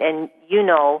when and you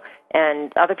know,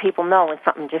 and other people know when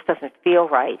something just doesn't feel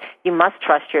right, you must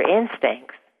trust your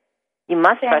instincts. You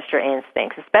must trust your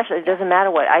instincts, especially, it doesn't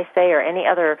matter what I say or any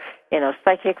other, you know,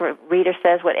 psychic reader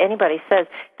says, what anybody says.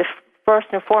 First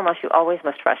and foremost, you always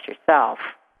must trust yourself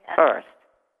first.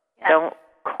 Yes. Don't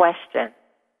question.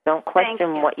 Don't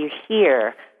question what you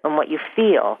hear and what you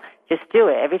feel. Just do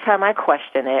it. Every time I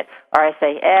question it, or I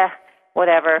say,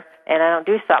 whatever, and I don't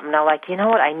do something, I'm like, you know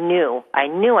what, I knew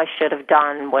I should have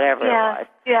done whatever it was.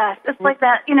 Yeah, it's like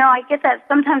that, you know, I get that,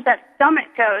 sometimes that stomach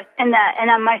goes, and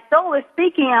my soul is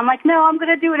speaking, I'm like, no, I'm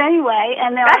going to do it anyway,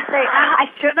 and then I say, I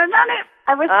should have done it.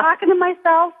 I was talking to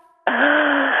myself.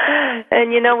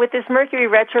 And, with this Mercury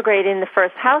retrograde in the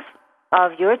first house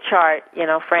of your chart,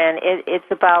 Fran, it's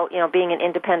about, being an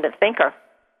independent thinker,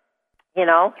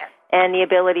 and the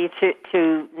ability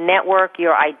to network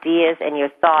your ideas and your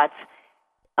thoughts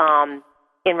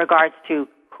in regards to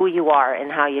who you are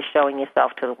and how you're showing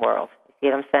yourself to the world. You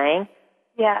see what I'm saying?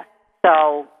 Yeah.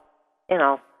 So,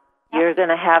 you're going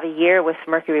to have a year with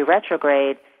Mercury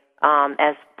retrograde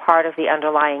as part of the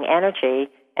underlying energy,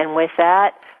 and with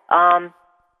that,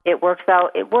 it works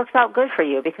out good for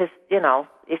you because,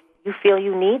 if you feel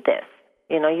you need this,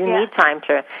 you need time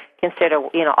to consider,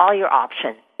 all your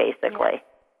options, basically,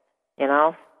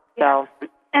 so.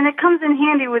 And it comes in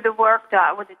handy with the work,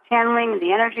 with the channeling and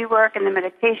the energy work and the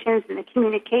meditations and the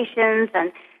communications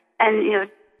and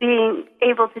being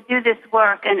able to do this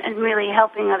work and really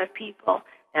helping other people.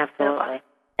 Absolutely.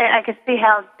 So, I can see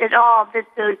how it all,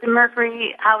 the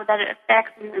Mercury, how that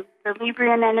affects and the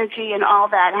Librian energy and all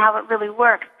that, and how it really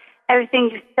works. Everything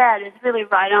you said is really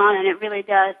right on, and it really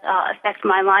does affect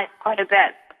my life quite a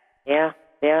bit. Yeah,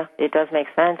 it does make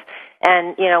sense.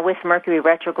 And, with Mercury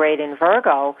retrograde in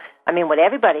Virgo, what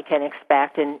everybody can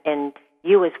expect, and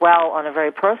you as well on a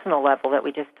very personal level that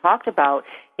we just talked about,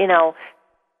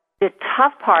 the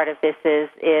tough part of this is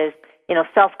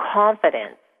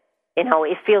self-confidence.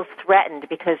 It feels threatened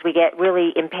because we get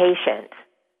really impatient.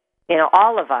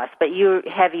 All of us, but you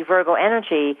heavy Virgo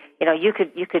energy, you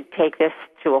could take this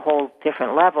to a whole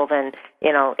different level than,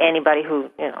 anybody who,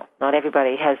 not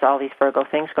everybody has all these Virgo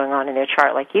things going on in their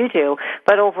chart like you do,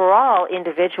 but overall,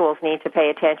 individuals need to pay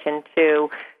attention to,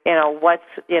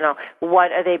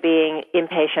 what are they being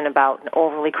impatient about and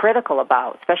overly critical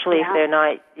about, especially if they're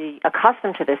not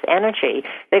accustomed to this energy.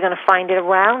 They're going to find it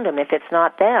around them if it's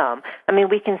not them.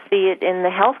 We can see it in the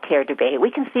healthcare debate.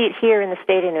 We can see it here in the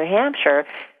state of New Hampshire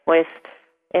with,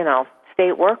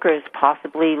 state workers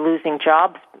possibly losing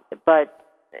jobs, but,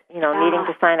 needing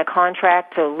to sign a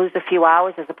contract to lose a few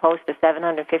hours as opposed to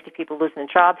 750 people losing a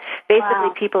job. Basically,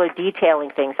 people are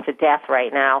detailing things to death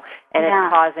right now, and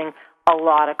it's causing a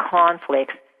lot of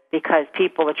conflicts because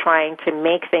people are trying to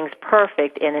make things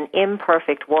perfect in an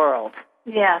imperfect world.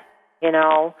 Yes.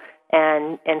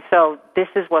 And so this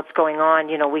is what's going on.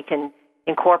 We can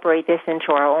incorporate this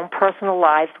into our own personal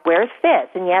lives where it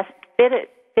fits, and yes, fit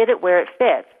it where it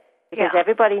fits, because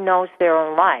everybody knows their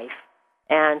own life.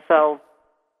 And so,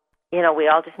 we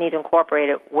all just need to incorporate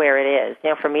it where it is.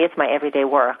 For me, it's my everyday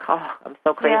work. Oh, I'm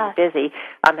so crazy busy.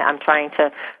 I'm trying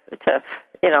to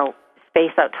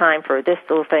space out time for this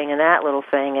little thing and that little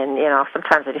thing, and,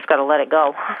 sometimes I just got to let it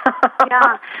go.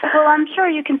 Yeah. Well, I'm sure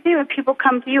you can see when people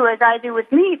come to you, as I do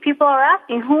with me, people are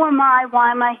asking, who am I,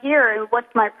 why am I here, and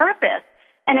what's my purpose?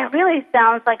 And it really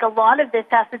sounds like a lot of this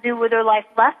has to do with their life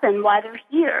lesson, why they're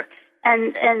here.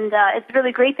 And it's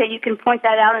really great that you can point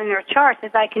that out in your charts,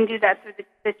 as I can do that through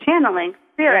the channeling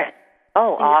spirit.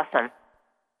 Oh, awesome.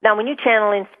 Now, when you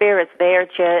channel in spirits,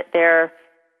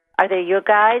 are they your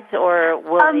guides, or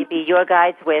will they be your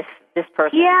guides with this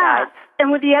person's guides?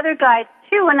 And with the other guides,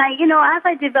 too. And as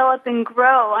I develop and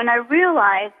grow, and I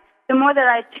realize the more that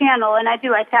I channel, and I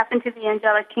tap into the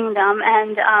angelic kingdom,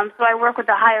 and so I work with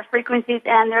the higher frequencies,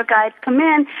 and their guides come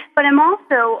in, but I'm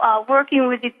also working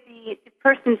with the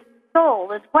person's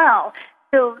soul as well,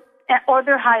 so, or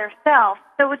their higher self.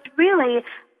 So it's really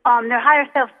their higher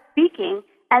self speaking,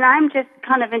 and I'm just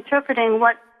kind of interpreting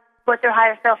what their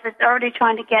higher self is already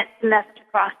trying to get the message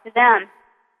across to them,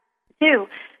 too.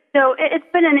 So it's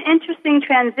been an interesting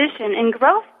transition and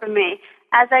growth for me.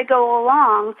 As I go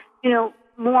along,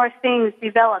 more things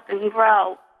develop and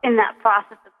grow in that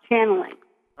process of channeling.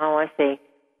 Oh, I see.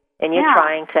 And you're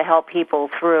trying to help people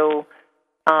through,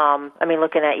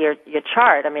 looking at your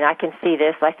chart, I can see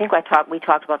this. I think we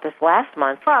talked about this last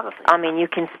month. Probably. You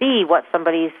can see what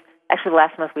actually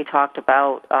last month we talked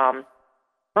about,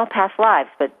 past lives,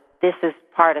 but this is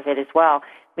part of it as well.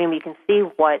 We can see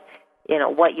what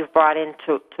you've brought in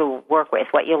to work with,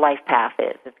 what your life path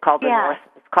is. It's called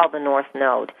the North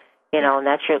Node. And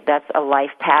that's a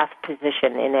life path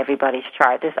position in everybody's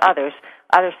chart. There's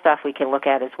other stuff we can look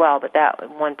at as well, but that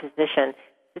one position,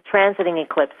 the transiting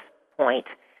eclipse point,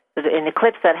 an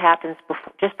eclipse that happens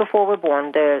just before we're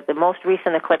born, the most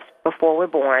recent eclipse before we're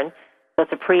born, so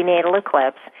it's a prenatal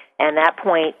eclipse, and that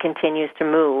point continues to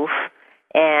move,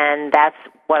 and that's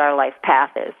what our life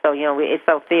path is. So,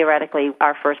 so theoretically,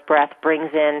 our first breath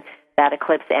brings in that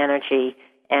eclipse energy,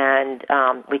 and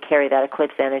we carry that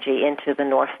eclipse energy into the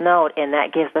North Node, and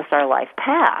that gives us our life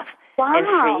path. Wow. And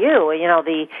for you,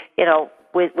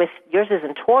 with yours is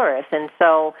in Taurus, and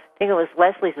so I think it was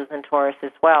Leslie's was in Taurus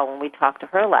as well when we talked to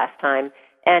her last time.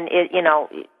 And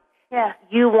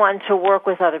you want to work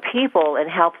with other people and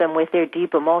help them with their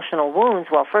deep emotional wounds,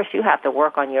 well, first you have to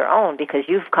work on your own because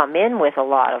you've come in with a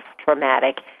lot of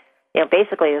traumatic,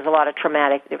 basically there was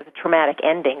traumatic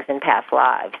endings in past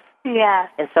lives. Yes.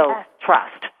 And so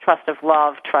trust of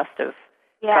love, trust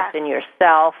in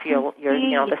yourself, your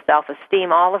the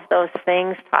self-esteem, all of those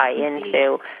things tie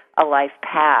into a life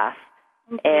path.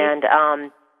 And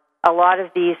a lot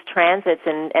of these transits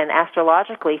and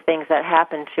astrologically things that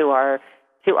happen to us,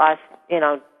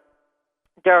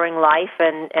 during life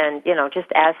and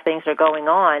just as things are going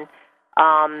on,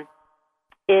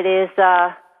 it is,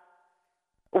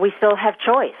 we still have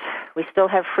choice. We still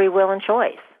have free will and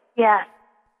choice. Yeah.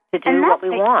 To do what we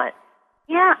want.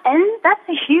 Yeah, and that's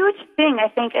a huge thing, I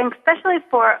think, and especially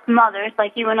for mothers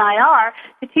like you and I are,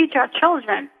 to teach our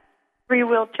children free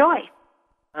will choice.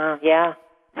 Yeah.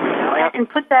 And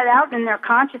put that out in their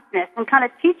consciousness and kind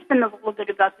of teach them a little bit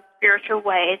about the spiritual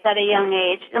ways at a young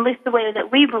age, at least the way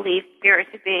that we believe spirit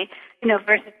to be,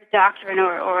 versus the doctrine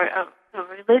or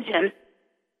religion.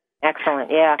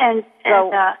 Excellent, yeah. And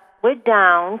we're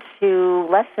down to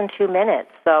less than 2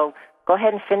 minutes, so go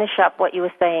ahead and finish up what you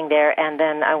were saying there, and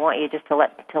then I want you just to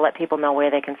let people know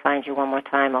where they can find you one more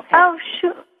time, okay? Oh,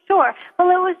 sure. Well,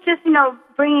 it was just,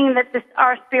 bringing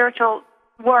our spiritual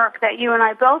work that you and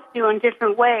I both do in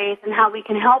different ways and how we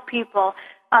can help people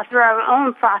through our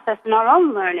own process and our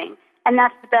own learning. And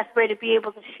that's the best way to be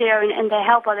able to share and to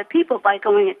help other people by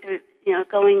going through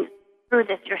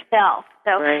this yourself.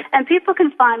 So, right. And people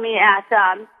can find me at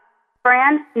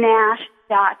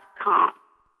frannash.com.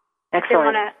 Excellent. If they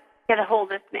want to get a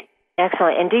hold of me.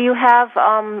 Excellent. And do you have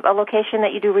a location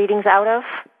that you do readings out of?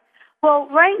 Well,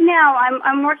 right now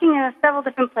I'm working in several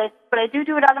different places, but I do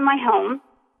it out of my home.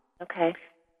 Okay.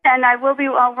 And I will be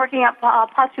working at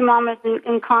Pachu Mamas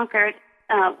in Concord,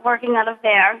 working out of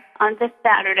there on this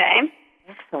Saturday.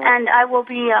 Excellent. And I will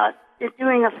be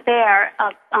doing a fair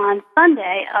on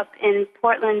Sunday up in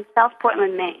South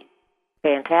Portland, Maine.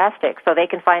 Fantastic. So they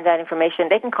can find that information.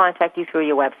 They can contact you through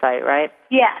your website, right?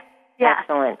 Yes.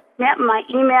 Excellent. Yeah, my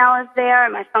email is there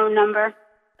and my phone number.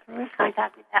 Terrific.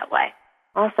 Contact me that way.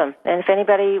 Awesome. And if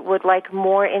anybody would like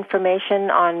more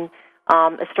information on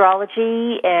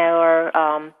astrology or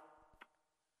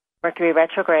Mercury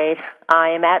retrograde, I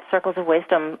am at Circles of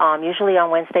Wisdom, usually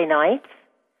on Wednesday nights.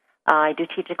 I do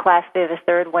teach a class there the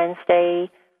third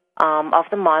Wednesday of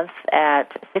the month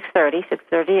at 6:30 to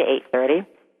 8:30,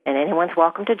 and anyone's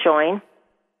welcome to join.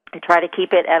 I try to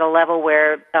keep it at a level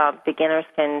where beginner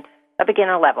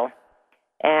level.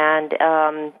 And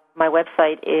my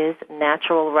website is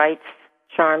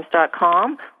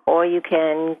naturalrightscharms.com, or you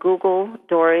can Google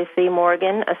Dorothy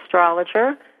Morgan,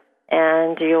 astrologer,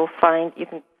 and you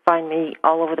can find me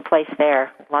all over the place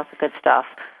there. Lots of good stuff.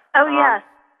 Oh, yes.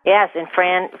 Yes, and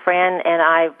Fran and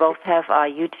I both have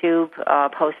YouTube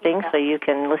postings, so you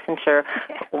can listen to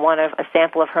a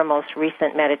sample of her most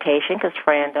recent meditation, because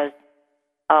Fran does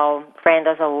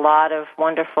a lot of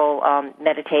wonderful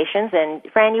meditations, and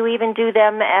Fran, you even do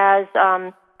them as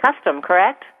custom,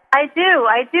 correct? I do,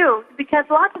 because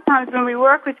lots of times when we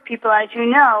work with people, as you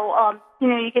know,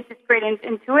 you get this great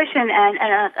intuition,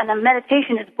 and a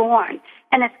meditation is born,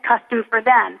 and it's custom for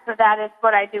them. So that is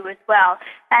what I do as well.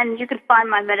 And you can find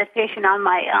my meditation on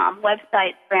my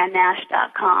website,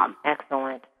 frannash.com.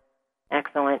 Excellent.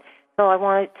 So I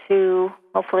wanted to,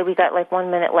 hopefully we got like 1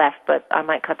 minute left, but I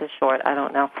might cut this short. I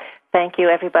don't know. Thank you,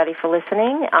 everybody, for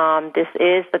listening. This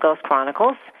is the Ghost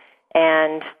Chronicles.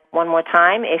 And one more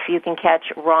time, if you can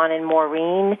catch Ron and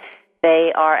Maureen,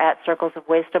 they are at Circles of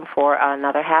Wisdom for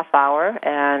another half hour.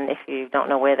 And if you don't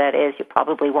know where that is, you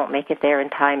probably won't make it there in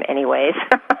time anyways.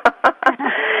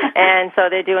 And so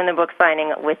they're doing the book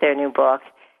signing with their new book.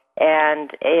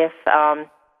 And if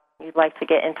you'd like to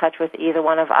get in touch with either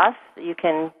one of us, you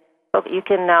can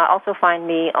also find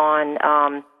me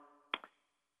on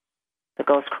the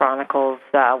Ghost Chronicles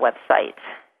website.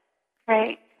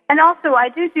 Great. And also, I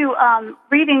do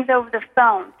readings over the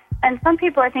phone. And some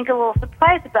people, I think, are a little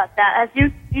surprised about that, as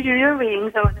you do your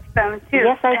readings over the phone, too.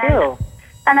 Yes, I do.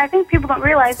 And I think people don't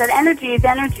realize that energy is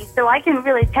energy, so I can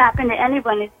really tap into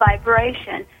anybody's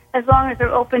vibration as long as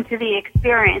they're open to the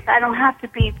experience. I don't have to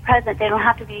be present. They don't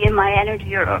have to be in my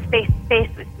energy or face-to-face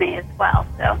with me as well.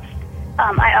 So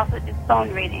I also do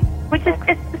phone readings, which is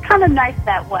it's kind of nice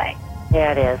that way.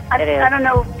 Yeah, it is. It is. I don't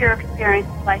know if your experience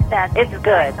is like that. It's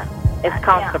good. It's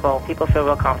comfortable. Yeah. People feel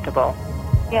real comfortable.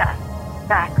 Yeah,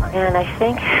 exactly. And I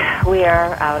think we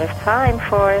are out of time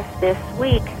for this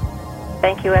week.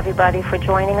 Thank you, everybody, for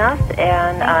joining us.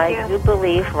 And I do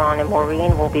believe Ron and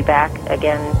Maureen will be back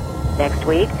again next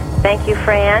week. Thank you,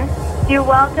 Fran. You're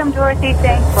welcome, Dorothy.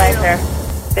 Thank you. Pleasure.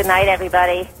 Good night,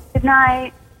 everybody. Good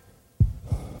night.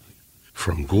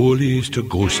 From goalies to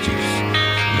ghosties,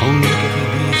 long-legged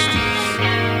beasties,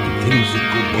 and things that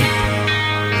go bump